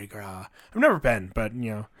 Ah, Mardi Gras. I've never been, but,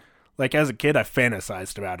 you know, like as a kid, I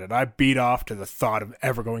fantasized about it. I beat off to the thought of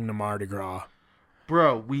ever going to Mardi Gras.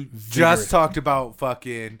 Bro, we just talked about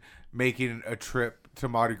fucking making a trip to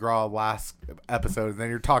Mardi Gras last episode, and then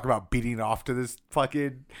you're talking about beating off to this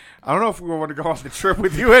fucking... I don't know if we want to go on the trip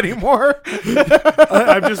with you anymore.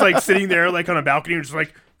 I'm just like sitting there like on a balcony, just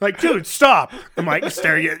like, dude, stop. I'm like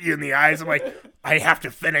staring at you in the eyes. I'm like, I have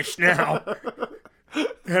to finish now.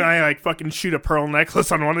 And I like fucking shoot a pearl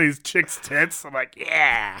necklace on one of these chicks' tits. I'm like,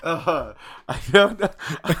 yeah. I don't know.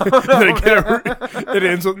 It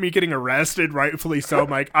ends with me getting arrested, rightfully so. I'm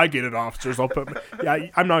like, I get it, officers. I'm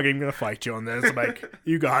not even gonna fight you on this. I'm like,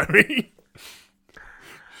 you got me.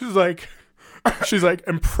 She's like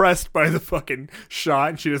impressed by the fucking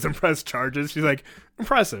shot, and she doesn't press charges. She's like,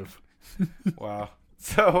 impressive. Wow.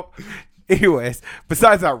 So, anyways,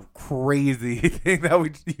 besides that crazy thing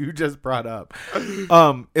that you just brought up,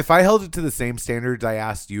 if I held it to the same standards I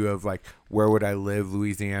asked you of, like, where would I live,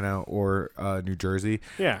 Louisiana or New Jersey?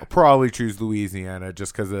 Yeah, I'll probably choose Louisiana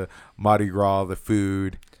just because of Mardi Gras, the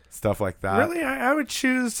food, stuff like that. Really, I would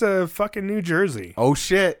choose fucking New Jersey. Oh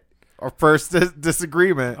shit! Our first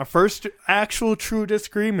disagreement. Our first actual true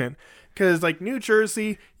disagreement. Because, like, New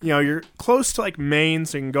Jersey, you know, you're close to, like, Maine,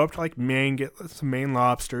 so you can go up to, like, Maine, get some Maine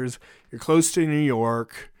lobsters. You're close to New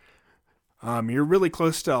York. You're really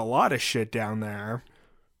close to a lot of shit down there.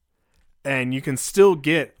 And you can still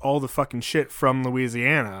get all the fucking shit from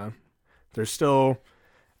Louisiana. There's still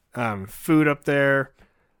food up there.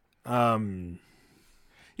 Yeah,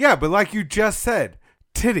 but like you just said,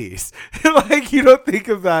 titties. Like, you don't think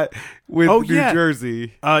of that with New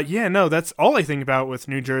Jersey. Yeah, no, that's all I think about with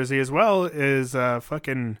New Jersey as well is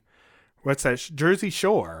fucking, what's that, Jersey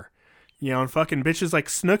Shore. You know, and fucking bitches like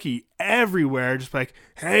Snooki everywhere, just like,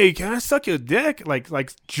 hey, can I suck your dick? Like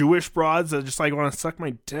Jewish broads that just like want to suck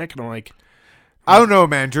my dick, and I'm like, I don't know,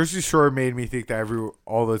 man. Jersey Shore made me think that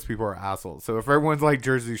all those people are assholes. So if everyone's like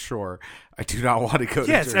Jersey Shore, I do not want to go to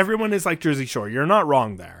Jersey. Yes, everyone is like Jersey Shore. You're not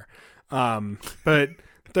wrong there. But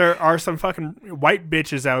there are some fucking white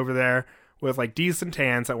bitches over there with like decent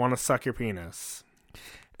tans that want to suck your penis.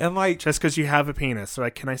 And like, just because you have a penis. So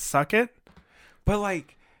like, can I suck it? But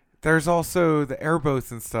like, there's also the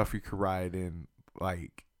airboats and stuff you could ride in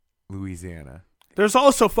like Louisiana. There's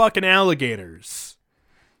also fucking alligators.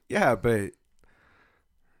 Yeah, but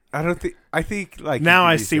I think like now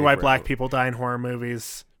I see why black people die in horror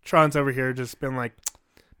movies. Tron's over here just been like,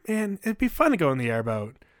 man, it'd be fun to go in the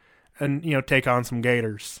airboat and, you know, take on some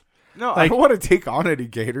gators. No, like, I don't want to take on any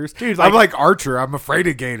gators. Dude, I'm like Archer. I'm afraid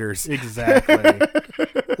of gators. Exactly.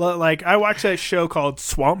 Like, I watched that show called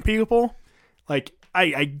Swamp People. Like,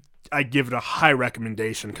 I give it a high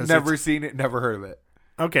recommendation. Never seen it, never heard of it.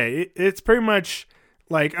 Okay, it's pretty much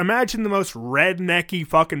like, imagine the most rednecky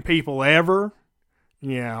fucking people ever.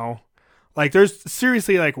 You know, like there's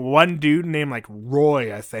seriously like one dude named like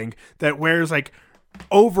Roy, I think, that wears like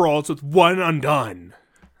overalls with one undone.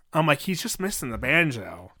 I'm like, he's just missing the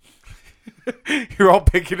banjo. You're all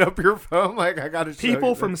picking up your phone like, I gotta show People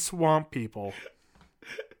you from this. Swamp People.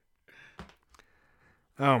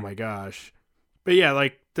 Oh my gosh. But yeah,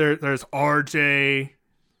 like there's RJ.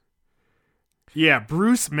 Yeah,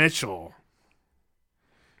 Bruce Mitchell.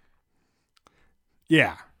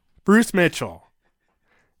 Yeah, Bruce Mitchell.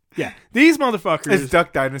 Yeah, these motherfuckers. It's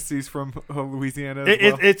Duck Dynasty's from Louisiana as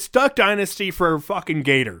well. It's Duck Dynasty for fucking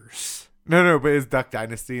gators. No, but is Duck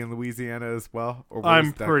Dynasty in Louisiana as well? Or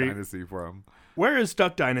where's Duck Dynasty from? Where is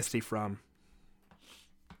Duck Dynasty from?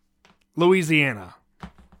 Louisiana.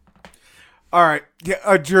 All right.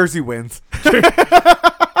 Yeah, Jersey wins.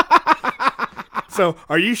 So,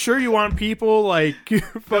 are you sure you want people like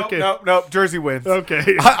fucking? Nope. Jersey wins.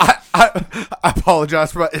 Okay. I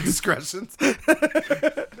apologize for my indiscretions.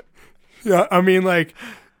 Yeah, I mean, like,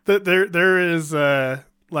 there is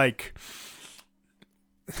like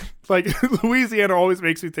Louisiana always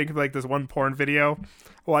makes me think of like this one porn video.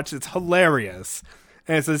 Watch, it's hilarious,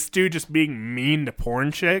 and it's this dude just being mean to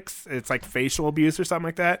porn chicks. It's like facial abuse or something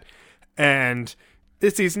like that, and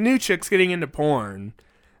it's these new chicks getting into porn.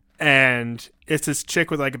 And it's this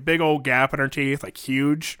chick with like a big old gap in her teeth, like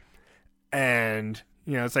huge. And,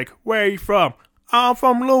 you know, it's like, where are you from? I'm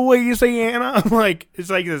from Louisiana. I'm like,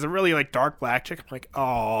 it's like there's a really like dark black chick. I'm like,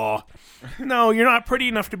 oh, no, you're not pretty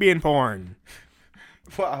enough to be in porn.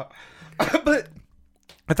 Wow. But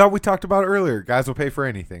I thought we talked about earlier. Guys will pay for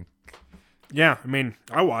anything. Yeah, I mean,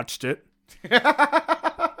 I watched it.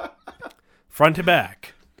 Front to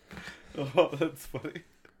back. Oh, that's funny.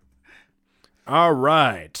 All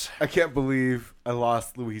right. I can't believe I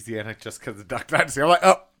lost Louisiana just because of Duck Dynasty. I'm like,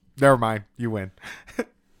 oh, never mind. You win.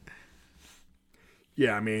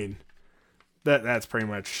 Yeah, I mean, that's pretty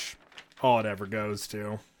much all it ever goes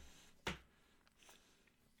to.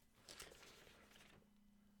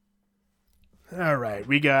 All right,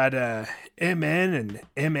 we got MN and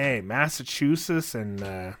MA, Massachusetts and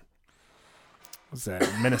what's that,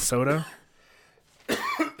 Minnesota?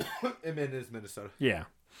 MN is Minnesota. Yeah.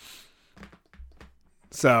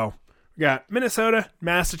 So, we got Minnesota,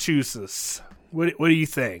 Massachusetts. What do you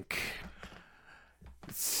think?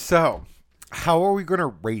 So, how are we going to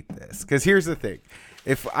rate this? Because here's the thing.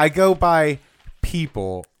 If I go by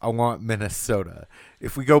people, I want Minnesota.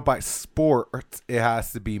 If we go by sports, it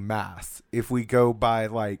has to be Mass. If we go by,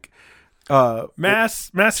 like...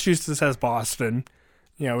 Massachusetts has Boston.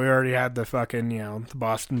 You know, we already had the fucking, you know, the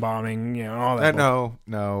Boston bombing, you know, all that.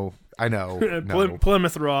 No. I know. No.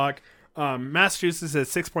 Plymouth Rock. Massachusetts has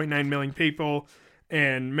 6.9 million people,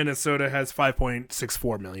 and Minnesota has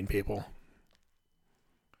 5.64 million people.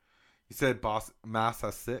 You said Mass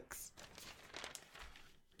has 6?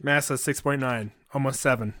 Mass has 6.9, almost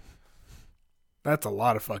 7. That's a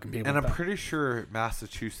lot of fucking people. And I'm pretty sure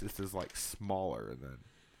Massachusetts is like smaller than...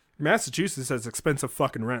 Massachusetts has expensive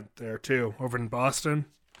fucking rent there too, over in Boston.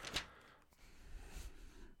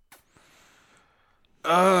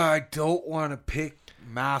 I don't want to pick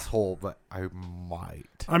Masshole, but I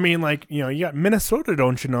might. I mean, like, you know, you got Minnesota,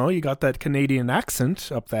 don't you know? You got that Canadian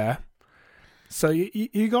accent up there. So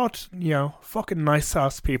you got, you know, fucking nice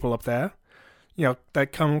ass people up there, you know,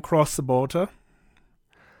 that come across the border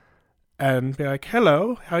and be like,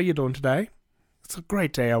 hello, how you doing today? It's a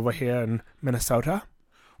great day over here in Minnesota.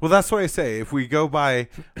 Well, that's what I say. If we go by,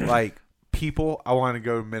 like, people, I want to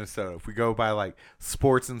go to Minnesota. If we go by, like,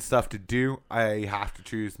 sports and stuff to do, I have to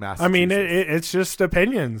choose Massachusetts. I mean, it's just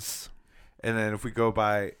opinions. And then if we go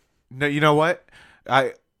by... No, you know what?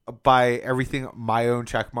 By everything, my own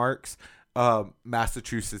check marks,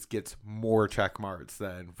 Massachusetts gets more check marks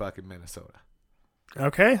than fucking Minnesota.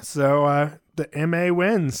 Okay, so the MA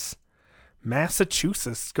wins.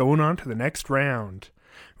 Massachusetts going on to the next round.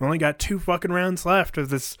 We only got 2 fucking rounds left of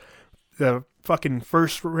the fucking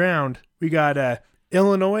first round. We got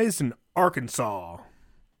Illinois and Arkansas.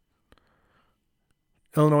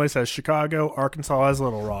 Illinois has Chicago. Arkansas has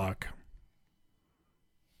Little Rock.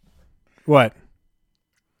 What?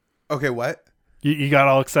 Okay, what? You got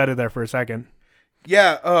all excited there for a second.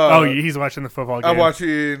 Yeah. He's watching the football game. I'm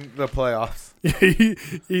watching the playoffs.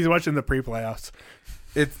 He's watching the pre-playoffs.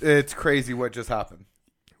 It's crazy what just happened.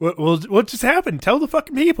 What just happened? Tell the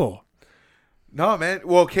fucking people. No, man.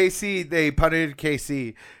 Well, KC, they punted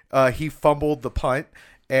KC. He fumbled the punt,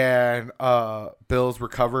 and Bills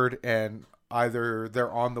recovered, and either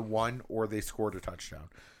they're on the 1 or they scored a touchdown.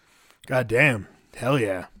 God damn. Hell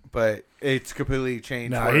yeah. But it's completely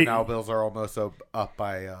changed. Now Bills are almost up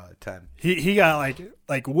by 10. He got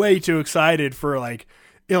like way too excited for like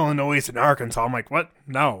Illinois and Arkansas. I'm like, what?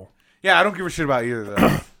 No. Yeah, I don't give a shit about either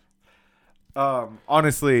of those.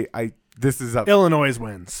 Honestly, this is up. Illinois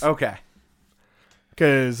wins. Okay.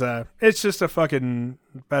 Because it's just a fucking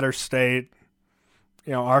better state.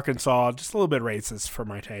 You know, Arkansas, just a little bit racist for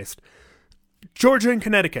my taste. Georgia and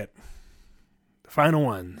Connecticut. The final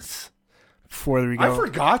ones. Before we go. I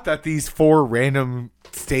forgot that these 4 random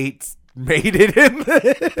states made it in.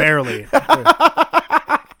 Barely.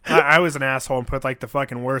 I was an asshole and put like the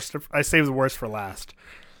fucking worst. I saved the worst for last.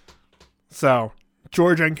 So,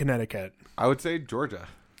 Georgia and Connecticut. I would say Georgia.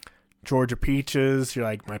 Georgia Peaches. You're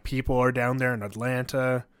like, my people are down there in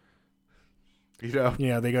Atlanta. You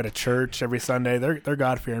know, They go to church every Sunday. They're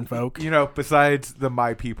God-fearing folk. Besides the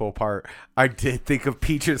my people part, I did think of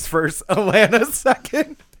Peaches first, Atlanta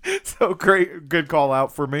second. So good call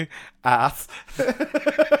out for me. Ass.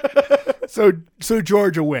 So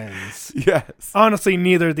Georgia wins. Yes. Honestly,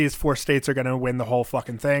 neither of these 4 states are going to win the whole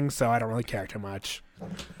fucking thing, so I don't really care too much.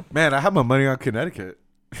 Man, I have my money on Connecticut.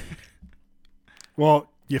 Well,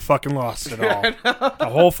 you fucking lost it all. The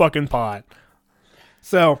whole fucking pot.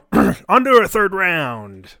 So, on to our third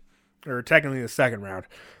round. Or technically the second round.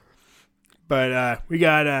 But we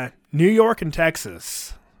got New York and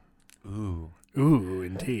Texas. Ooh,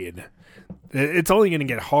 indeed. It's only going to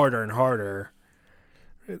get harder and harder.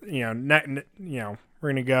 We're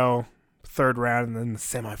going to go third round and then the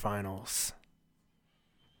semifinals.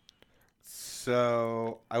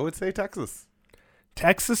 So, I would say Texas.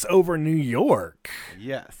 Texas over New York.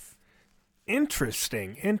 Yes.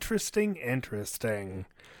 Interesting.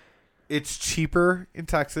 It's cheaper in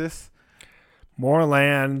Texas. More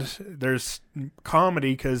land. There's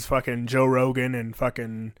comedy because fucking Joe Rogan and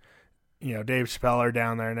fucking, Dave Chappelle are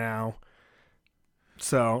down there now.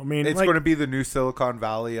 So, I mean, it's going to be the new Silicon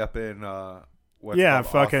Valley up in,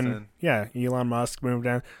 Austin. Yeah, Elon Musk moved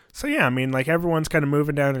down. So, yeah, I mean, like, everyone's kind of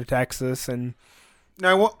moving down to Texas. And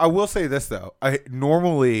now, I will say this, though.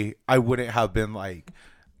 Normally, I wouldn't have been like,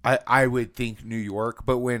 I would think New York,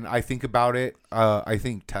 but when I think about it, I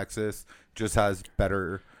think Texas just has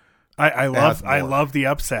better. I love the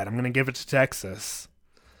upset. I'm going to give it to Texas.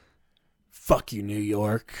 Fuck you, New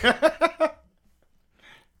York.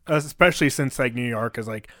 Especially since like New York is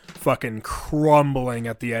like fucking crumbling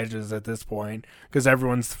at the edges at this point because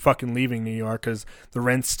everyone's fucking leaving New York because the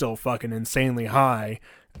rent's still fucking insanely high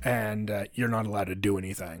and you're not allowed to do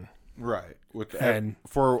anything. Right. And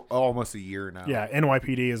for almost a year now. Yeah,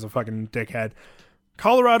 NYPD is a fucking dickhead.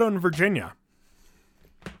 Colorado and Virginia.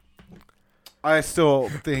 I still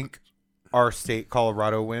think our state,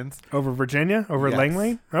 Colorado, wins. Over Virginia? Over Yes.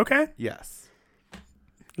 Langley? Okay. Yes.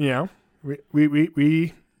 Yeah.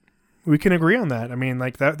 We can agree on that. I mean,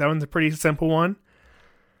 like that one's a pretty simple one.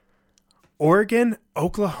 Oregon,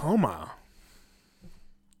 Oklahoma.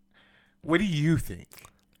 What do you think?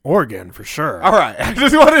 Oregon, for sure. All right. I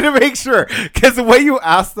just wanted to make sure. Because the way you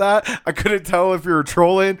asked that, I couldn't tell if you were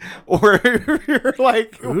trolling or if you're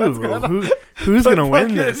like, what's going on? Who's going to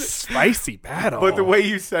win this spicy battle? But the way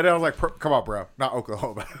you said it, I was like, come on, bro. Not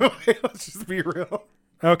Oklahoma. Let's just be real.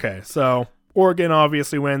 Okay, so Oregon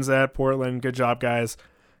obviously wins that. Portland, good job, guys.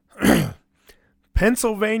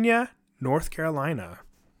 Pennsylvania, North Carolina.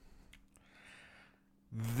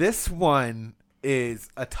 This one is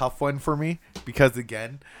a tough one for me because,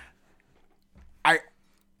 again, I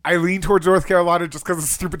lean towards North Carolina just because the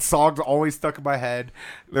stupid songs always stuck in my head.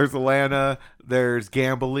 There's Atlanta. There's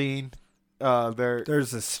gambling.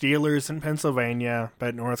 There's the Steelers in Pennsylvania,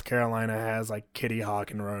 but North Carolina has like Kitty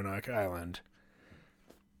Hawk and Roanoke Island.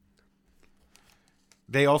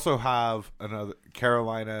 They also have another.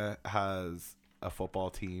 Carolina has a football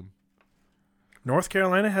team. North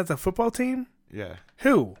Carolina has a football team? Yeah.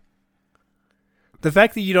 Who? The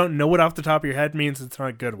fact that you don't know it off the top of your head means it's not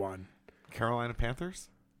a good one. Carolina Panthers?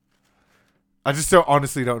 I just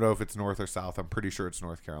honestly don't know if it's North or South. I'm pretty sure it's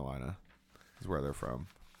North Carolina is where they're from.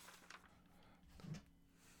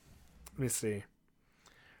 Let me see.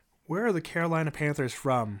 Where are the Carolina Panthers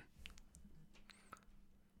from?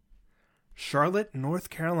 Charlotte, North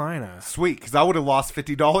Carolina. Sweet, because I would have lost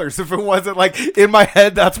 $50 if it wasn't like in my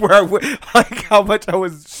head. That's where I would like how much I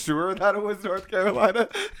was sure that it was North Carolina.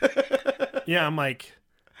 Yeah, I'm like,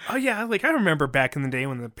 oh yeah, like I remember back in the day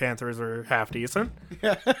when the Panthers were half decent.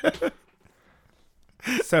 Yeah.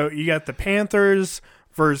 So you got the Panthers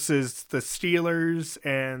versus the Steelers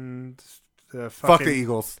and the fucking... Fuck the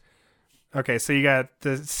Eagles. Okay, so you got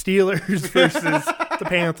the Steelers versus the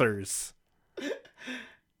Panthers.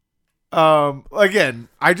 Again,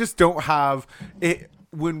 I just don't have it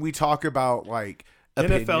when we talk about like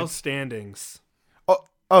opinions. NFL standings.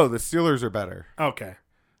 Oh, the Steelers are better. Okay.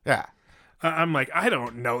 Yeah. I'm like, I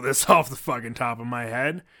don't know this off the fucking top of my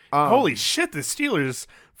head. Holy shit, the Steelers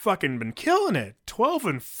fucking been killing it.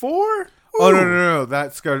 12-4? Oh, no.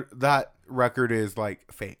 That record is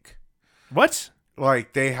like fake. What?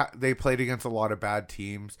 Like they played against a lot of bad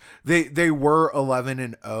teams. They were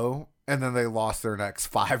 11-0. And then they lost their next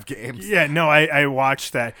 5 games. Yeah, no, I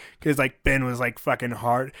watched that because like Ben was like fucking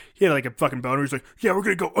hard. He had like a fucking boner. He's like, yeah, we're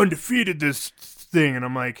gonna go undefeated this thing, and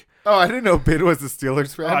I'm like, oh, I didn't know Ben was a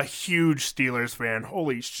Steelers fan. A huge Steelers fan.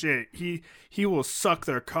 Holy shit, he will suck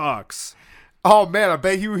their cocks. Oh man, I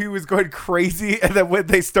bet you he was going crazy, and then when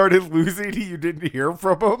they started losing, you didn't hear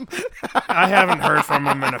from him. I haven't heard from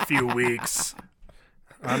him in a few weeks.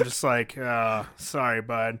 I'm just like, sorry,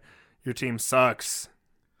 bud. Your team sucks.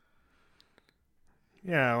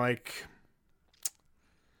 Yeah, like,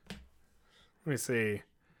 let me see.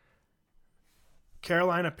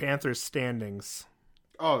 Carolina Panthers standings.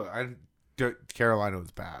 Oh, Carolina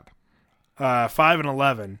was bad.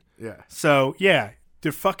 5-11. Yeah. So, yeah,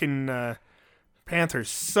 the fucking Panthers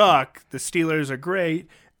suck. The Steelers are great.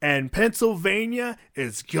 And Pennsylvania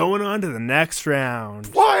is going on to the next round.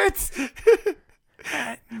 What?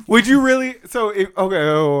 Would you really? So,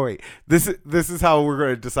 wait. This is how we're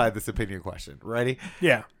going to decide this opinion question. Ready?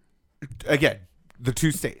 Yeah. Again, the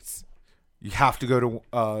two states. You have to go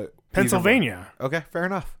to Pennsylvania. Okay, fair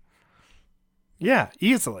enough. Yeah,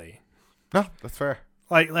 easily. No, that's fair.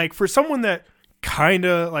 Like for someone that kind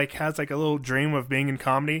of like has like a little dream of being in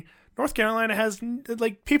comedy, North Carolina has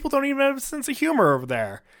like people don't even have a sense of humor over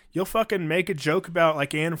there. You'll fucking make a joke about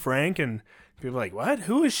like Anne Frank and people are like, what?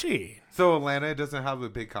 Who is she? So Atlanta doesn't have a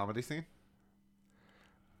big comedy scene?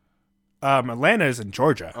 Atlanta is in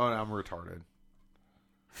Georgia. Oh, I'm retarded.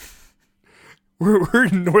 We're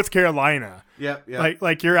in North Carolina. Yep.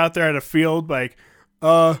 Like you're out there at a field, like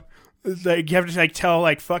you have to like tell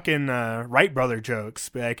like fucking Wright brother jokes.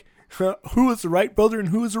 Be like, who is the right brother and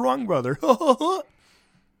who is the wrong brother?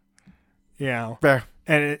 Yeah, fair.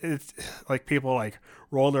 And it's like people like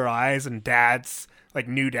roll their eyes, and dads, like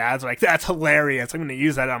new dads, are like, that's hilarious. I'm going to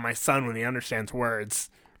use that on my son when he understands words.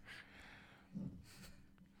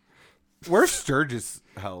 Where's Sturgis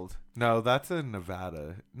held? No, that's in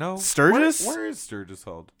Nevada. No, Sturgis? Where is Sturgis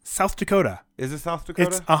held? South Dakota. Is it South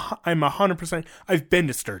Dakota? I'm 100%. I've been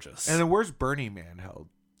to Sturgis. And then where's Burning Man held?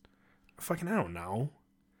 Fucking, I don't know.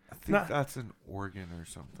 I think that's in Oregon or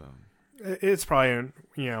something. It's probably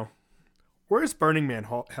in, where's Burning Man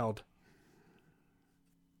held?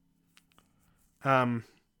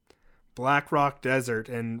 Black Rock Desert,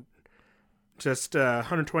 and just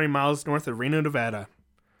 120 miles north of Reno, Nevada.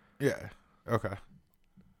 Yeah. Okay.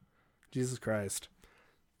 Jesus Christ.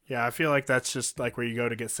 Yeah, I feel like that's just like where you go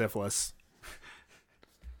to get syphilis.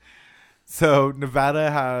 So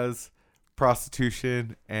Nevada has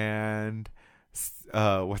prostitution and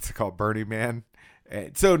what's it called? Burning Man.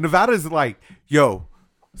 And so Nevada's like, yo,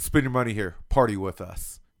 spend your money here. Party with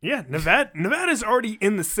us. Yeah, Nevada's already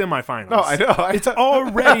in the semifinals. No, I know. It's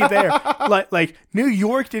already there. Like New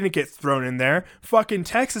York didn't get thrown in there. Fucking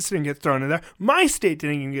Texas didn't get thrown in there. My state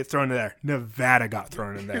didn't even get thrown in there. Nevada got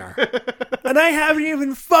thrown in there. And I haven't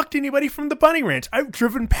even fucked anybody from the Bunny Ranch. I've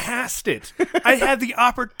driven past it. I had the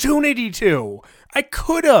opportunity to. I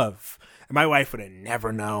could have. And my wife would have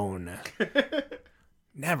never known.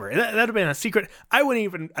 Never. That would have been a secret. I wouldn't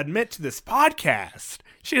even admit to this podcast.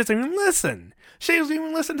 She doesn't even listen. She doesn't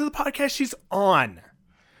even listen to the podcast she's on.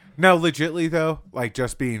 No, legitly though, like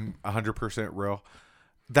just being 100% real,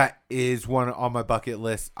 that is one on my bucket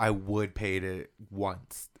list. I would pay to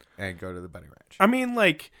once and go to the Bunny Ranch. I mean,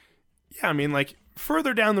 like,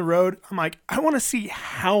 further down the road, I'm like, I want to see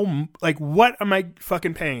how, like, what am I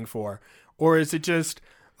fucking paying for? Or is it just,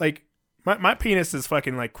 like, my penis is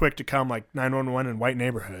fucking, like, quick to come, like, 911 in white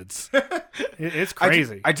neighborhoods. It's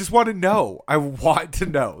crazy. I just want to know. I want to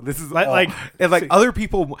know. This is like and like other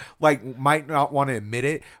people like might not want to admit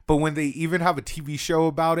it, but when they even have a TV show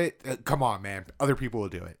about it, come on, man. Other people will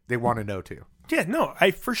do it. They want to know too. Yeah, no,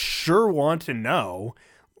 I for sure want to know.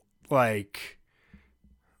 Like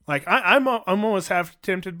I'm almost half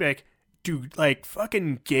tempted to be like, dude, like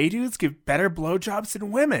fucking gay dudes give better blowjobs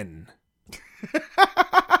than women.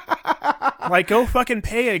 Like, go fucking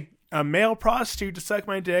pay a male prostitute to suck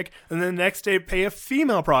my dick, and then the next day pay a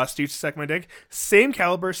female prostitute to suck my dick. Same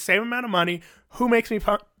caliber, same amount of money. Who makes me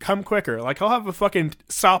come quicker? Like, I'll have a fucking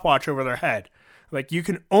stopwatch over their head. Like, you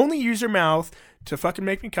can only use your mouth to fucking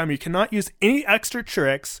make me come. You cannot use any extra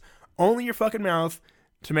tricks. Only your fucking mouth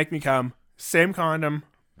to make me come. Same condom.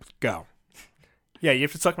 Go. Yeah, you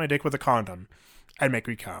have to suck my dick with a condom and make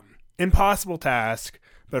me come. Impossible task,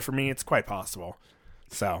 but for me, it's quite possible.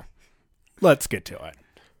 So, let's get to it.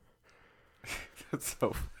 That's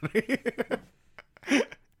so funny.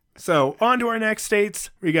 So, on to our next states.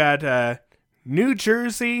 We got New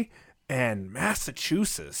Jersey and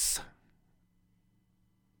Massachusetts.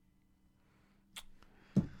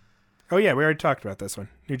 Oh, yeah, we already talked about this one.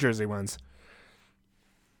 New Jersey ones.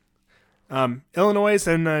 Illinois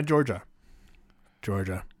and Georgia.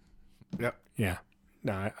 Georgia. Yep. Yeah.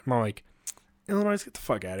 No, I'm all like, Illinois, get the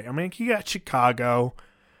fuck out of here. I mean, you got Chicago,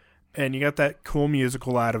 and you got that cool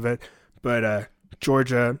musical out of it, but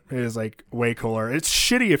Georgia is, like, way cooler. It's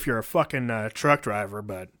shitty if you're a fucking truck driver,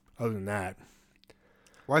 but other than that.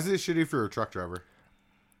 Why is it shitty if you're a truck driver?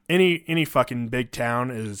 Any fucking big town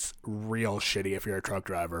is real shitty if you're a truck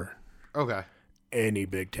driver. Okay. Any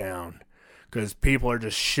big town. Because people are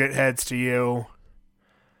just shitheads to you.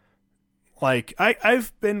 Like,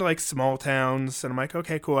 I've been to, like, small towns, and I'm like,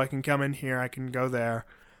 okay, cool, I can come in here, I can go there.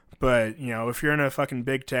 But, you know, if you're in a fucking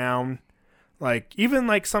big town, like, even,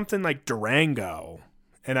 like, something like Durango,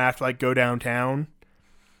 and I have to, like, go downtown,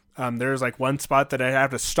 there's, like, one spot that I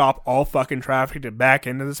have to stop all fucking traffic to back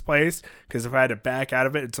into this place, because if I had to back out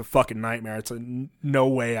of it, it's a fucking nightmare. It's no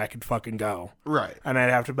way I could fucking go. Right. And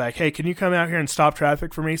I'd have to be like, hey, can you come out here and stop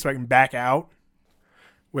traffic for me so I can back out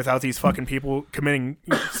without these fucking people committing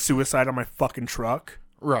suicide on my fucking truck?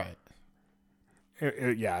 Right.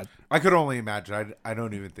 Yeah. I could only imagine. I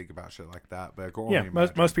don't even think about shit like that, but I could only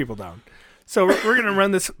imagine. Most people don't. So we're going to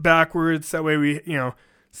run this backwards. That way we, you know,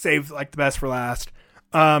 save like the best for last.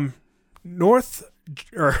 North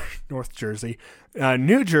Jersey,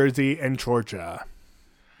 New Jersey, and Georgia.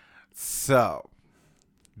 So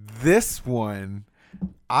this one,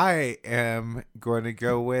 I am going to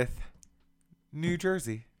go with New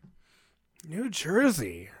Jersey. New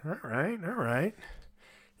Jersey. All right.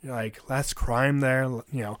 You're like, less crime there. You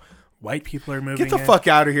know, white people are moving. Get the fuck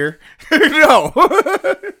out of here. No.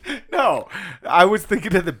 No. I was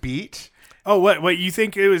thinking of the beach. Oh, what? You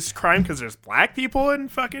think it was crime because there's black people in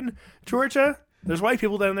fucking Georgia? There's white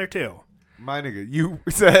people down there too. My nigga, you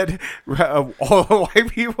said all the white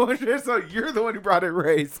people, so you're the one who brought in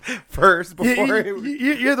race first before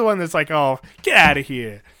you're the one that's like, oh, get out of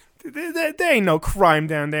here. There ain't no crime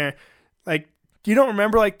down there. Like, you don't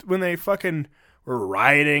remember like when they fucking were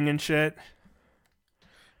rioting and shit?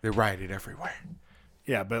 They rioted everywhere.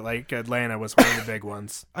 Yeah, but like Atlanta was one of the big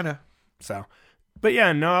ones. I know. So, but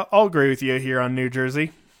yeah, no, I'll agree with you here on New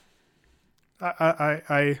Jersey.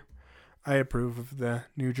 I approve of the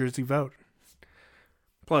New Jersey vote.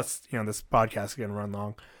 Plus, you know, this podcast is going to run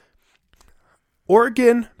long.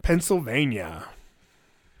 Oregon, Pennsylvania.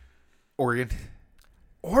 Oregon.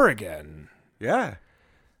 Yeah.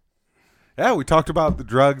 Yeah, we talked about the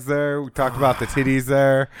drugs there. We talked about the titties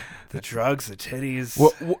there. The drugs, the titties.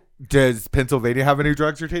 Does Pennsylvania have any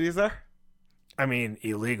drugs or titties there? I mean,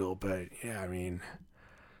 illegal, but yeah, I mean,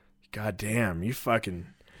 goddamn, you fucking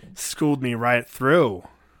schooled me right through.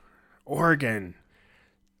 Oregon.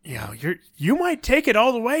 You know, you might take it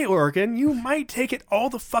all the way, Oregon. You might take it all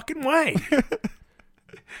the fucking way.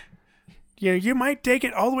 You know, you might take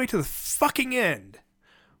it all the way to the fucking end.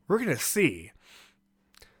 We're going to see.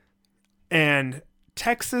 And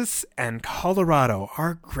Texas and Colorado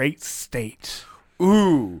are great state.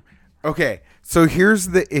 Ooh. Okay, so here's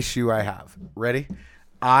the issue I have. Ready?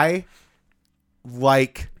 I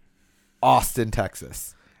like Austin,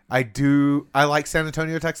 Texas. I like San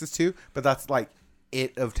Antonio, Texas too, but that's like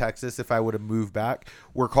it of Texas if I would have moved back.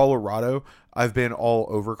 Where Colorado, I've been all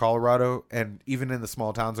over Colorado, and even in the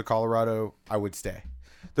small towns of Colorado, I would stay.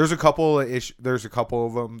 There's a couple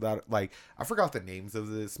of them that, like, I forgot the names of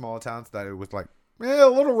the small towns that it was like, a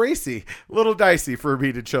little racy, a little dicey for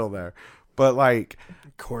me to chill there. But like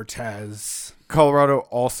Cortez, Colorado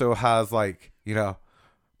also has, like, you know,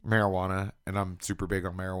 marijuana, and I'm super big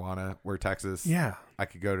on marijuana. Where Texas, yeah, I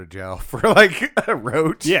could go to jail for like a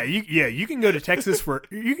roach. Yeah, you can go to Texas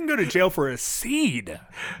you can go to jail for a seed.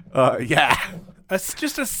 Yeah, that's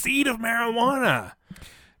just a seed of marijuana.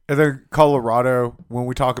 And then Colorado, when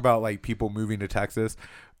we talk about like people moving to Texas,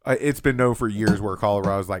 it's been known for years where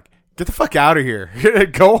Colorado's like, get the fuck out of here,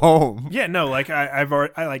 go home. Yeah, no, like I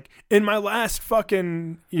like in my last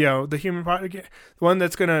fucking, you know, the Human Project, the one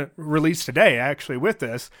that's gonna release today actually with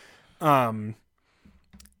this, yeah,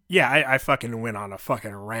 I fucking went on a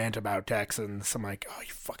fucking rant about Texans. I'm like, oh,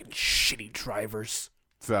 you fucking shitty drivers.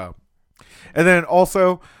 So, and then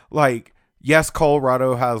also like, yes,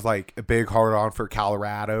 Colorado has like a big hard on for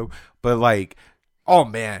Colorado, but like, oh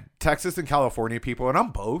man, Texas and California people, and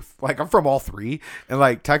I'm both, like, I'm from all three, and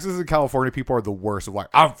like Texas and California people are the worst of like,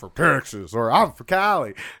 I'm from Texas or I'm from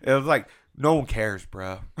Cali. And it's like, no one cares,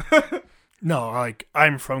 bro. No, like,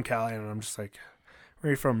 I'm from Cali, and I'm just like, where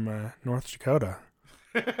are you from? North Dakota.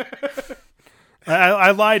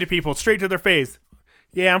 I lie to people straight to their face.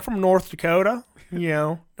 Yeah, I'm from North Dakota. You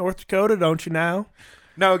know, North Dakota, don't you know?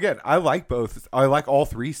 No, again, I like both. I like all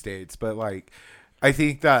three states, but like, I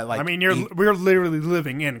think that like, I mean, we're literally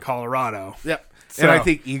living in Colorado. Yep. So, and I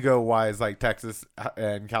think ego wise, like Texas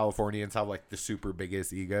and Californians have like the super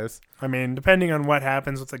biggest egos. I mean, depending on what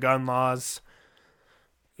happens with the gun laws,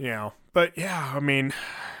 you know, but yeah, I mean,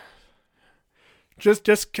 just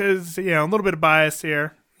because, you know, a little bit of bias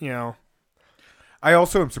here, you know. I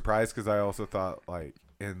also am surprised because I also thought like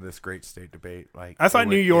in this great state debate, like I thought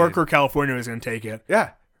New York or California was going to take it.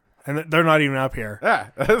 Yeah. And they're not even up here. Yeah,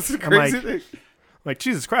 that's a crazy thing. Like,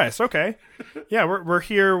 Jesus Christ, okay. Yeah, we're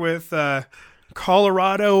here with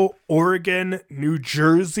Colorado, Oregon, New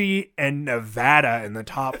Jersey, and Nevada in the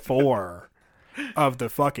top 4 of the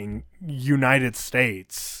fucking United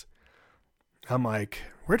States. I'm like,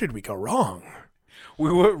 where did we go wrong?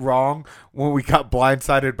 We went wrong when we got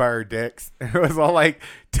blindsided by our dicks. It was all like,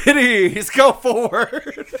 titties, go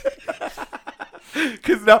forward.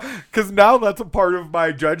 Because now that's a part of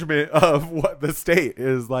my judgment of what the state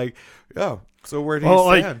is like. Yeah. So where do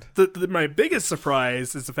you stand? Like, my biggest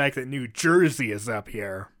surprise is the fact that New Jersey is up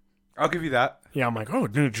here. I'll give you that. Yeah, I'm like, oh,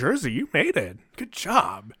 New Jersey, you made it. Good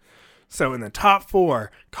job. So in the top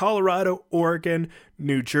 4, Colorado, Oregon,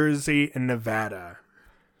 New Jersey, and Nevada.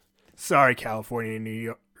 Sorry, California, New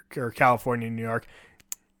York, New York.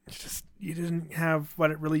 It's just, you didn't have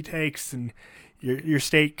what it really takes, and your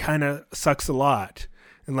state kind of sucks a lot,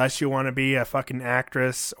 unless you want to be a fucking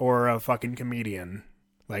actress or a fucking comedian.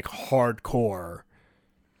 Like, hardcore.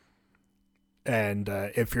 And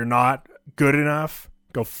if you're not good enough,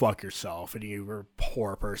 go fuck yourself. And you're a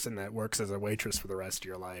poor person that works as a waitress for the rest of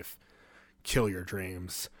your life. Kill your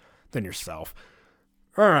dreams. Then yourself.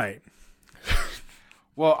 All right.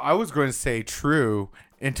 Well, I was going to say true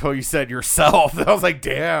until you said yourself. I was like,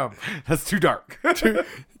 damn, that's too dark.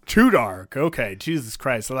 Too dark. Okay, Jesus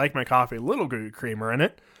Christ. I like my coffee. A little good creamer in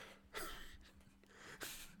it.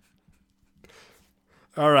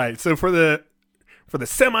 All right, so for the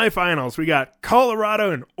semifinals, we got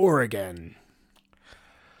Colorado and Oregon.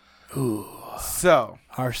 Ooh. So,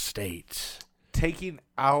 our state. Taking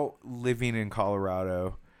out living in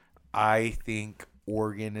Colorado, I think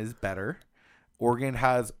Oregon is better. Oregon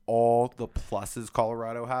has all the pluses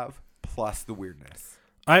Colorado have, plus the weirdness.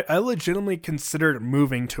 I legitimately considered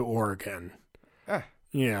moving to Oregon.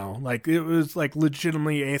 You know, like, it was like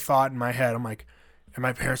legitimately a thought in my head. I'm like, and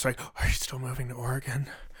my parents were like, are you still moving to Oregon?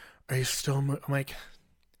 Are you still I'm like,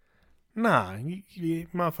 nah, you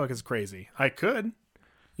motherfucker's crazy. I could.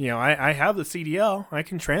 You know, I have the CDL. I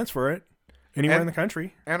can transfer it anywhere in the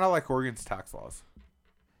country. And I like Oregon's tax laws.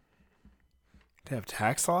 They have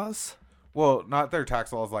tax laws? Well, not their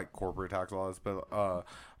tax laws like corporate tax laws, but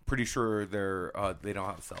pretty sure they don't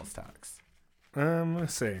have sales tax.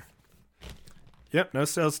 Let's see. Yep, no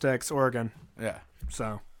sales tax, Oregon. Yeah.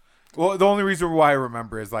 So. Well, the only reason why I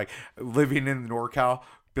remember is like living in NorCal,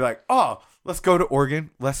 be like, oh, let's go to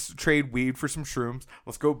Oregon. Let's trade weed for some shrooms.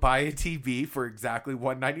 Let's go buy a TV for exactly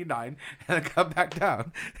 $199 and then come back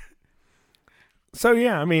down. So,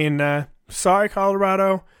 yeah, I mean, sorry,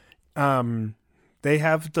 Colorado. They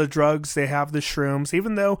have the drugs. They have the shrooms.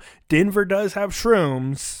 Even though Denver does have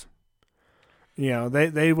shrooms, you know,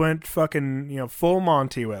 they went fucking, you know, full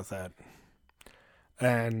Monty with it.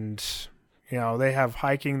 And, you know, they have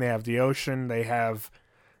hiking. They have the ocean. They have,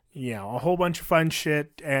 you know, a whole bunch of fun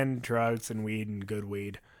shit and drugs and weed and good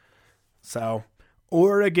weed. So,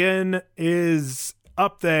 Oregon is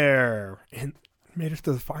up there and made it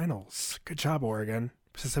to the finals. Good job, Oregon.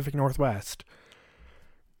 Pacific Northwest.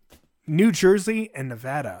 New Jersey and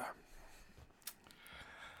Nevada.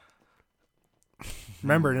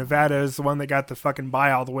 Remember, Nevada is the one that got the fucking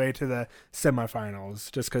bye all the way to the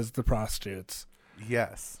semifinals just because of the prostitutes.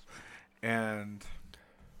 Yes. And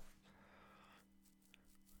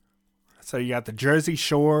so you got the Jersey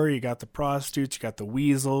Shore, you got the prostitutes, you got the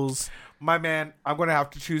weasels. My man, I'm going to have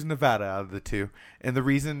to choose Nevada out of the two. And the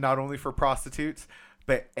reason, not only for prostitutes,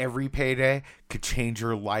 but every payday could change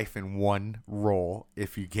your life in one roll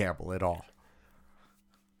if you gamble at all.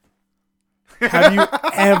 Have you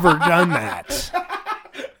ever done that?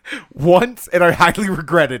 Once, and I highly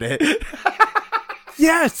regretted it.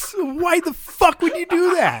 Yes. Why the fuck would you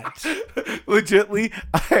do that? Legitly,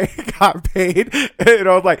 I got paid, and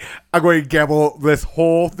I was like, I'm going to gamble this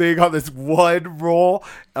whole thing on this one roll,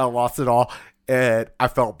 and I lost it all, and I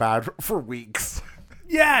felt bad for weeks.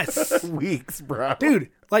 Yes. Weeks, bro. Dude,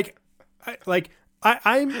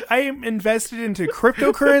 I'm invested into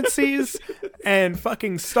cryptocurrencies and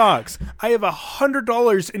fucking stocks. I have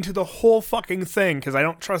 $100 into the whole fucking thing because I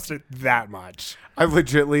don't trust it that much. I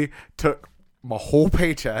legitly took my whole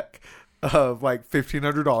paycheck of like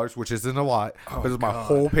 $1,500, which isn't a lot, but it was my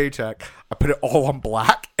whole paycheck. I put it all on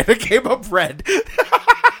black, and it came up red.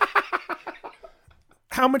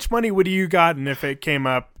 How much money would you gotten if it came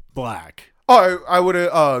up black? Oh, I would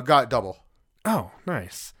have got double. Oh,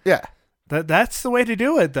 nice. Yeah. That's the way to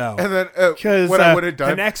do it, though. And then because what I would have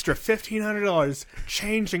done, an extra $1,500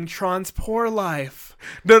 changing Tron's poor life.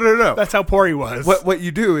 No. That's how poor he was. What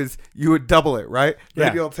you do is you would double it, right? Yeah.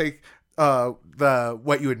 Then you'll take the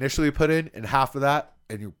what you initially put in and half of that,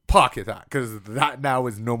 and you pocket that because that now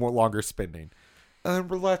is no more longer spending. and then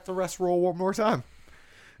we'll let the rest roll one more time.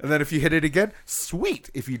 And then if you hit it again, sweet.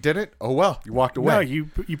 If you didn't, oh well, you walked away. No, you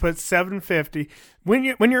put $7.50.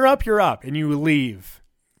 When you're up, and you leave.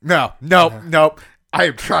 No. I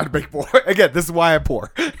am trying to make more. Again, this is why I'm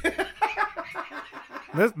poor.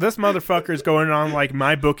 This motherfucker's going on like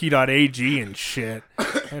mybookie.ag and shit.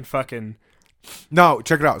 And fucking... No,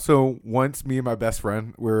 check it out. So once me and my best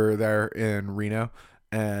friend were there in Reno,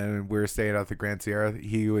 and we were staying at the Grand Sierra.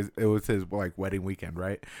 It was his like wedding weekend,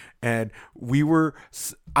 right? And we were,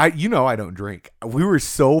 I don't drink. We were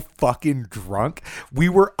so fucking drunk. We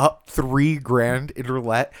were up $3,000 in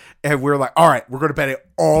roulette, and we were like, all right, we're gonna bet it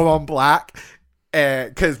all on black,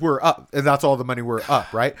 and because we're up, and that's all the money we're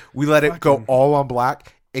up, right? We let it go all on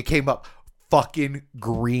black. It came up fucking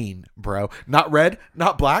green, bro. Not red,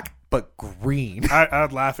 not black, but green.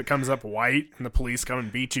 I'd laugh. It comes up white, and the police come and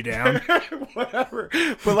beat you down. Whatever.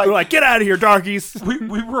 But We're like, get out of here, darkies.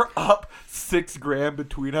 we were up $6,000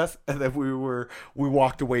 between us, and then we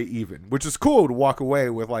walked away even, which is cool to walk away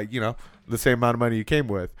with the same amount of money you came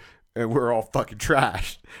with, and we're all fucking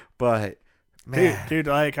trashed. But man, dude,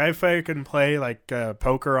 like I fucking play like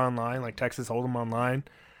poker online, like Texas Hold'em online,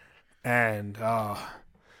 and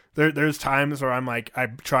There's times where I'm like, I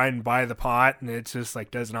try and buy the pot, and it just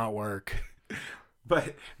like does not work.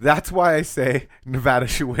 But that's why I say Nevada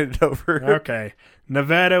should win it over. Okay,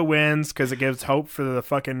 Nevada wins because it gives hope for the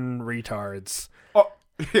fucking retards. Oh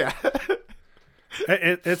yeah.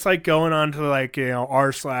 It's like going on to like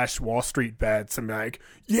r/Wall Street bets and be like,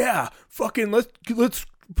 yeah, fucking let's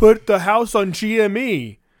put the house on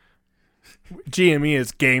GME. GME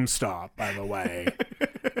is GameStop, by the way,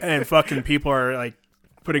 and fucking people are like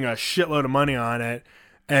putting a shitload of money on it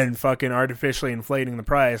and fucking artificially inflating the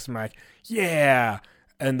price. I'm like, yeah.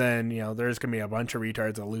 And then, there's going to be a bunch of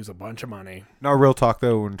retards that lose a bunch of money. No, real talk,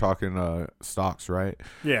 though, when talking stocks, right?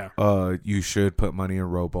 Yeah. You should put money in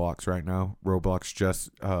Roblox right now. Roblox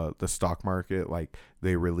just, the stock market, like,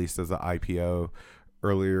 they released as an IPO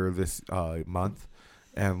earlier this month.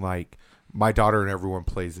 And, like, my daughter and everyone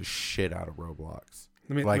plays the shit out of Roblox.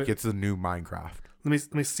 It's a new Minecraft.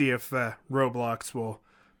 Let me see if Roblox will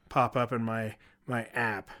pop up in my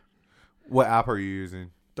app. What app are you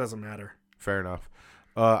using? Doesn't matter. Fair enough.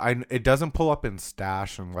 It doesn't pull up in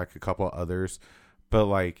Stash and like a couple of others, but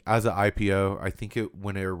like as an IPO, I think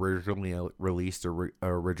when it originally released at like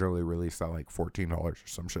 $14 or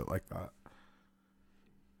some shit like that.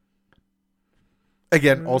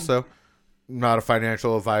 Again, also not a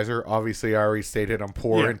financial advisor. Obviously, I already stated I'm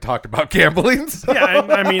poor and talked about gambling. So. Yeah,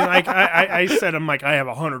 I mean, like I said, I'm like I have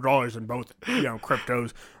 $100 in both,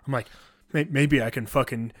 cryptos. I'm like, maybe I can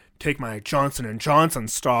fucking take my Johnson & Johnson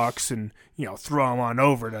stocks and throw them on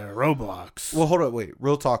over to Roblox. Well, hold on, wait.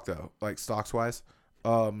 Real talk though, like stocks wise.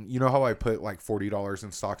 You know how I put like $40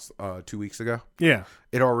 in stocks 2 weeks ago? Yeah,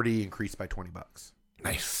 it already increased by $20.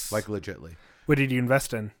 Nice, like legitly. What did you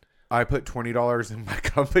invest in? I put $20 in my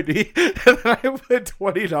company, and then I put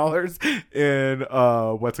 $20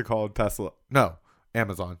 in what's it called? Tesla? No,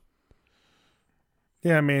 Amazon.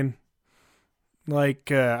 Yeah, I mean, like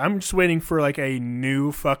I'm just waiting for like a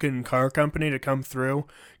new fucking car company to come through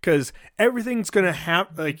because everything's gonna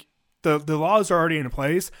have like the laws are already in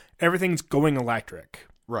place. Everything's going electric.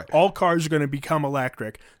 Right. All cars are going to become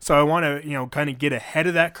electric. So I want to, kind of get ahead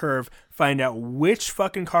of that curve, find out which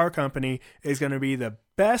fucking car company is going to be the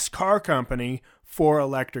best car company for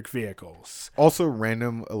electric vehicles. Also,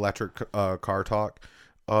 random electric car talk.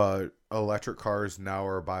 Electric cars now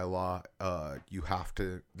are by law.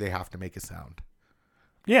 They have to make a sound.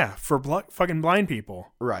 Yeah, for fucking blind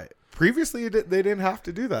people. Right. Previously, they didn't have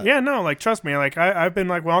to do that. Yeah, no, like trust me. Like I've been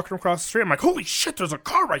like walking across the street. I'm like, holy shit, there's a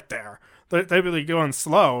car right there. They really going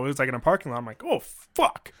slow. It was like in a parking lot. I'm like, oh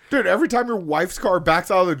fuck, dude. Every time your wife's car backs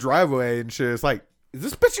out of the driveway and shit, it's like, is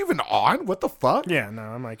this bitch even on? What the fuck? Yeah, no,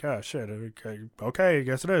 I'm like, oh shit. Okay, I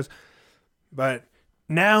guess it is. But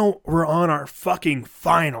now we're on our fucking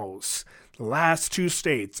finals. The last two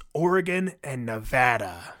states, Oregon and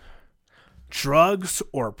Nevada. Drugs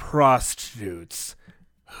or prostitutes?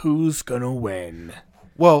 Who's gonna win?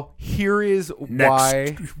 Well, here is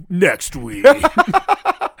why. Next week.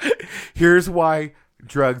 Here's why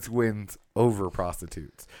drugs wins over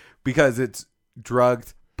prostitutes. Because it's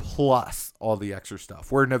drugs plus all the extra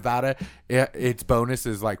stuff. Where Nevada, its bonus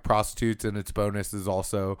is like prostitutes and its bonus is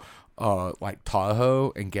also like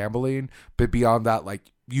Tahoe and gambling. But beyond that, like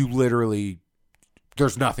you literally,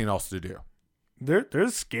 there's nothing else to do.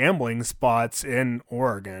 There's gambling spots in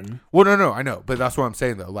Oregon. Well, no, I know. But that's what I'm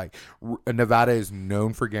saying, though. Like, Nevada is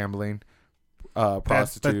known for gambling,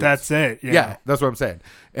 prostitutes. But that's it. Yeah, that's what I'm saying.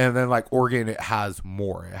 And then, like, Oregon, it has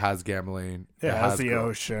more. It has gambling. It has the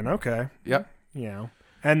ocean. Okay. Yep. You know,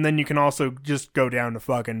 and then you can also just go down to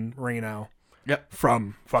fucking Reno. Yep.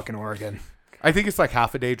 From fucking Oregon. I think it's like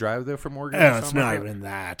half a day drive though from Oregon. Yeah, it's not even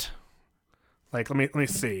that. Like, let me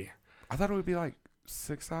see. I thought it would be like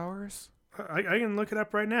 6 hours. I can look it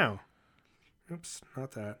up right now. Oops,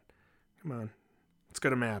 not that. Come on. Let's go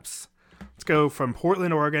to maps. Let's go from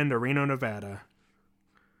Portland, Oregon to Reno, Nevada.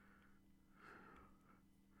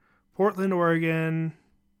 Portland, Oregon,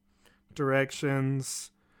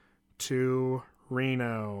 directions to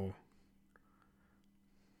Reno.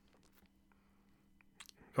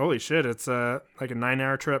 Holy shit, it's like a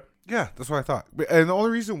 9-hour trip. Yeah, that's what I thought. And the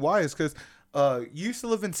only reason why is because you used to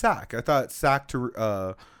live in Sac. I thought Sac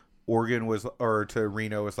to Oregon was, or to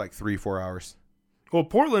Reno was like 3-4 hours. Well,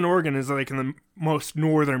 Portland, Oregon is like in the most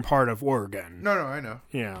northern part of Oregon. No, I know.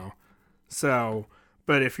 You know, so,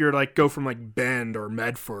 but if you're like go from like Bend or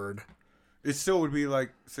Medford, it still would be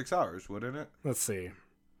like 6 hours, wouldn't it? Let's see.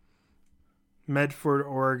 Medford,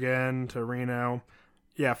 Oregon to Reno.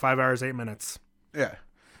 Yeah, 5 hours, 8 minutes. Yeah.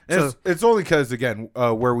 So, it's only because, again,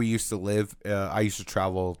 where we used to live, I used to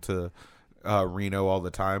travel to Reno all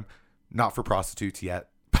the time. Not for prostitutes yet.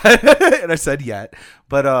 And I said yet.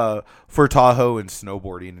 But for Tahoe and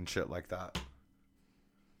snowboarding and shit like that.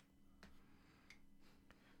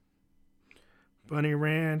 Bunny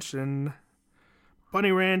Ranch,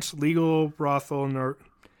 legal brothel.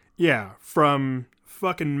 Yeah, from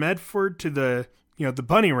fucking Medford to the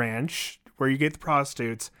Bunny Ranch, where you get the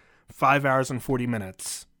prostitutes, 5 hours and 40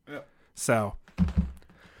 minutes. Yep. So,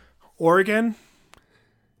 Oregon.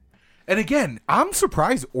 And again, I'm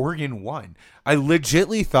surprised Oregon won. I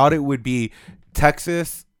legitly thought it would be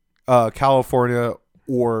Texas, California,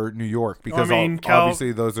 or New York, because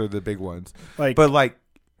obviously those are the big ones. But like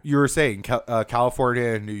you were saying,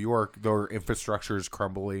 California and New York, their infrastructure is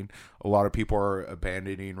crumbling. A lot of people are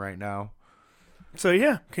abandoning right now. So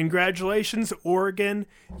yeah, congratulations, Oregon.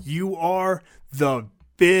 You are the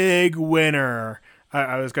big winner.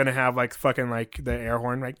 I was gonna have like fucking like the air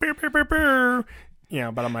horn, like burr, burr, burr, burr.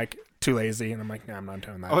 But I'm like too lazy, and I'm like, nah, I'm not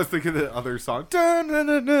doing that. I was thinking of the other song. Dun, dun,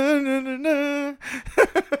 dun, dun, dun, dun.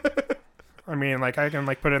 I mean, like I can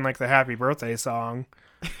like put in like the happy birthday song.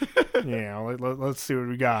 Let's see what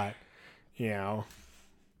we got.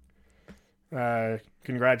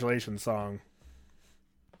 Congratulations song.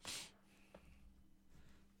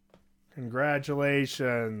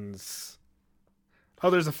 Congratulations. Oh,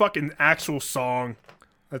 there's a fucking actual song.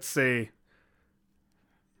 Let's see.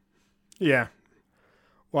 Yeah.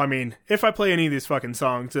 Well, I mean, if I play any of these fucking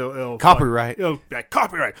songs, it'll copyright.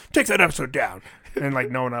 Copyright. Take that episode down. And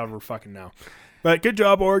like no one will ever fucking know. But good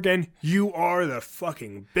job, Oregon. You are the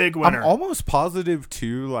fucking big winner. I'm almost positive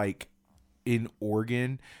too, like in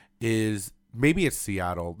Oregon is maybe it's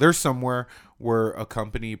Seattle. There's somewhere where a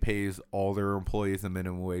company pays all their employees a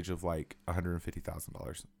minimum wage of like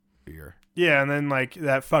 $150,000 a year. Yeah, and then like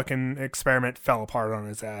that fucking experiment fell apart on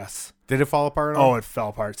his ass. Did it fall apart? Oh, it fell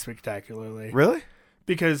apart spectacularly. Really?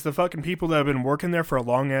 Because the fucking people that have been working there for a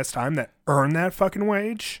long ass time that earn that fucking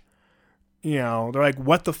wage, they're like,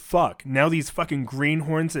 what the fuck? Now these fucking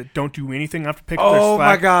greenhorns that don't do anything have to pick up their slack. Oh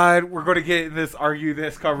my God. We're going to get in this argue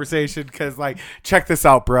this conversation because like, check this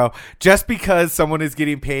out, bro. Just because someone is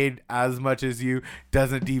getting paid as much as you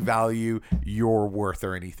doesn't devalue your worth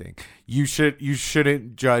or anything. You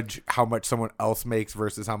shouldn't judge how much someone else makes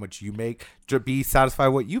versus how much you make. Just be satisfied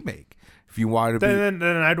with what you make. If you want to then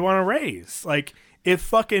I'd want to raise. Like,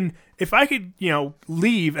 if I could,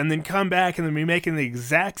 leave and then come back and then be making the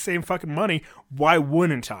exact same fucking money, why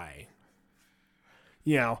wouldn't I?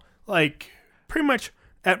 Like pretty much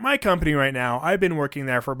at my company right now, I've been working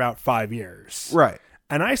there for about 5 years. Right.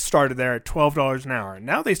 And I started there at $12 an hour.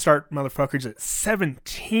 Now they start motherfuckers at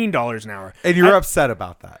 $17 an hour. And you're upset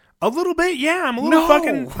about that. A little bit, yeah. I'm a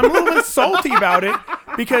little bit salty about it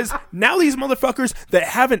because now these motherfuckers that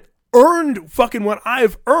haven't earned fucking what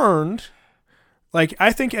I've earned. Like,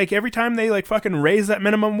 I think like every time they like fucking raise that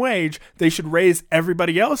minimum wage, they should raise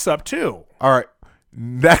everybody else up too. All right.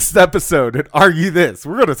 Next episode and argue this.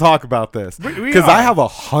 We're going to talk about this because I have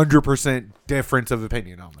 100% difference of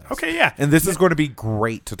opinion on this. Okay, yeah. And this is going to be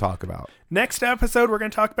great to talk about. Next episode, we're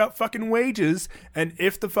going to talk about fucking wages and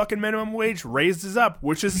if the fucking minimum wage raises up,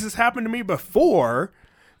 which has happened to me before,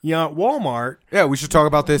 at Walmart. Yeah, we should talk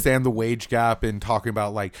about this and the wage gap and talking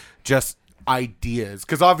about like just ideas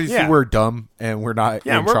because obviously we're dumb and we're not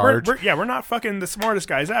in charge. We're not fucking the smartest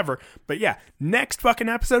guys ever. But yeah, next fucking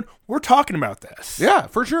episode, we're talking about this. Yeah,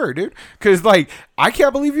 for sure, dude. Because like, I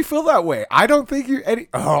can't believe you feel that way. I don't think you any.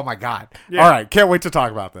 Oh my God. Yeah. All right, can't wait to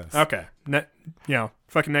talk about this. Okay,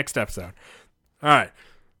 fucking next episode. All right.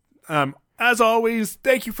 As always,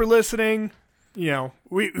 thank you for listening.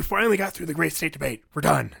 we finally got through the great state debate. We're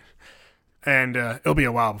done. And it'll be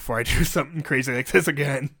a while before I do something crazy like this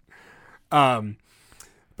again.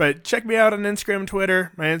 But check me out on Instagram and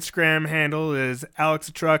Twitter. My Instagram handle is Alex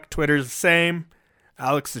the Truck. Twitter's the same.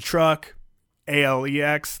 Alex the Truck.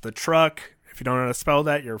 ALEX the Truck. If you don't know how to spell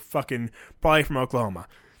that, you're fucking probably from Oklahoma.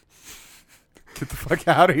 Get the fuck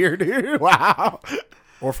out of here, dude. Wow.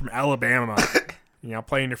 Or from Alabama.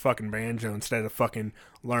 Playing your fucking banjo instead of fucking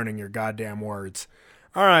learning your goddamn words.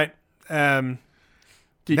 All right.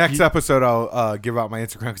 Next episode, I'll give out my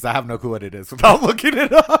Instagram because I have no clue what it is without looking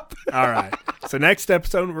it up. All right. So next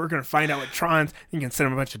episode, we're going to find out what Tron's. You can send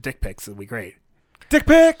him a bunch of dick pics. It'll be great. Dick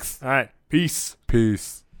pics. All right. Peace.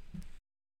 Peace.